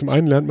 Also zum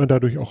einen lernt man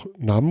dadurch auch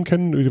Namen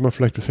kennen, die man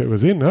vielleicht bisher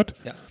übersehen hat.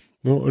 Ja.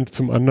 Ne? Und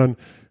zum anderen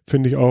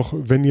finde ich auch,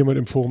 wenn jemand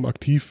im Forum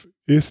aktiv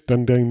ist,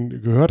 dann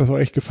gehört das auch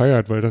echt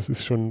gefeiert, weil das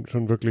ist schon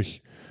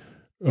wirklich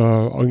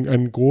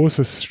ein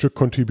großes Stück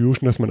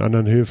Contribution, dass man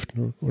anderen hilft,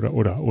 ne?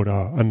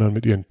 oder anderen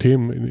mit ihren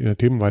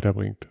Themen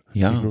weiterbringt.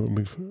 Ja. Nicht nur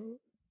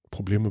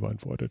Probleme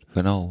beantwortet.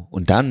 Genau.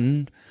 Und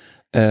dann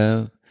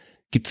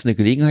gibt es eine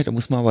Gelegenheit, da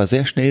muss man aber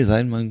sehr schnell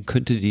sein, man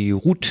könnte die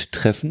Ruth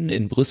treffen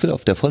in Brüssel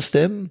auf der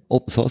FOSDEM,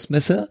 Open Source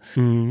Messe.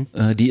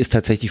 Die ist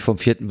tatsächlich vom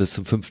 4. bis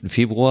zum 5.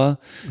 Februar.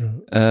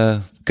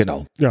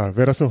 Genau. Ja,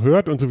 wer das noch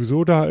hört und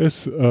sowieso da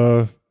ist,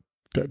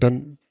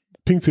 dann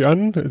pingt sie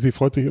an, sie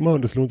freut sich immer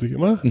und es lohnt sich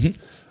immer.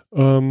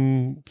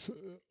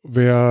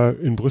 wer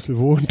in Brüssel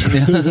wohnt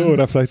oder so,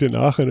 oder vielleicht in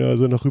Aachen,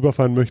 also noch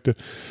rüberfahren möchte.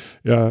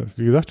 Ja,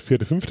 wie gesagt,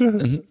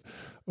 4.5.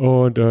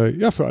 Und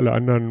ja, für alle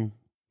anderen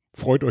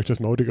freut euch das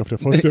Mautic auf der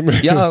Post.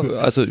 Ja,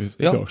 also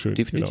ja, auch schön,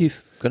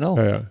 definitiv, genau.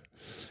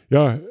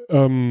 Ja,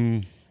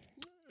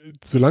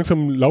 so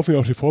langsam laufen ja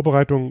auch die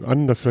Vorbereitungen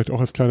an, das vielleicht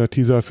auch als kleiner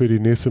Teaser für die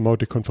nächste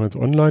Mautic-Konferenz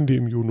online, die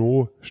im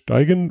Juni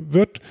steigen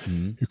wird.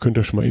 Ihr könnt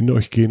ja schon mal in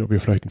euch gehen, ob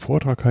ihr vielleicht einen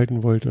Vortrag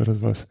halten wollt oder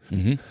sowas.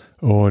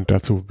 Und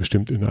dazu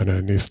bestimmt in einer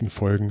der nächsten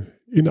Folgen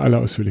in aller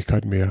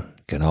Ausführlichkeit mehr.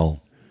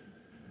 Genau.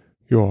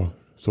 Ja,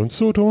 sonst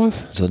so,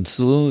 Thomas? Sonst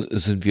so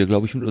sind wir,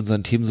 glaube ich, mit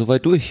unseren Themen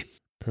soweit durch.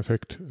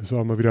 Perfekt. Es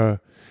war mal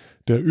wieder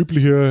der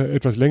übliche,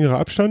 etwas längere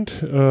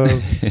Abstand.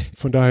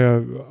 Von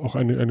daher auch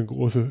eine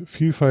große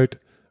Vielfalt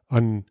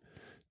an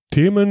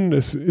Themen.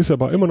 Es ist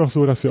aber immer noch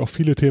so, dass wir auch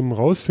viele Themen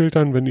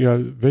rausfiltern. Wenn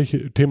ihr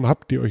welche Themen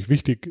habt, die euch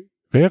wichtig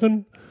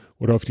wären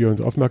oder auf die ihr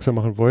uns aufmerksam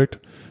machen wollt,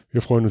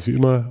 wir freuen uns wie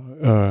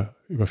immer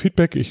über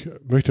Feedback. Ich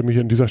möchte mich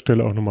an dieser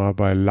Stelle auch nochmal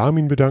bei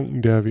Lamin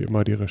bedanken, der wie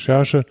immer die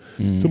Recherche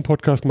zum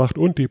Podcast macht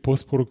und die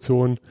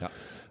Postproduktion.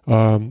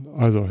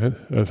 Also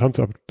Thumbs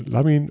up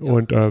Lamin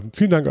und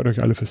vielen Dank an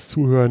euch alle fürs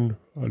Zuhören.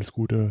 Alles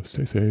Gute,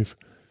 stay safe.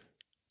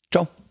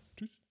 Ciao.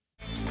 Tschüss.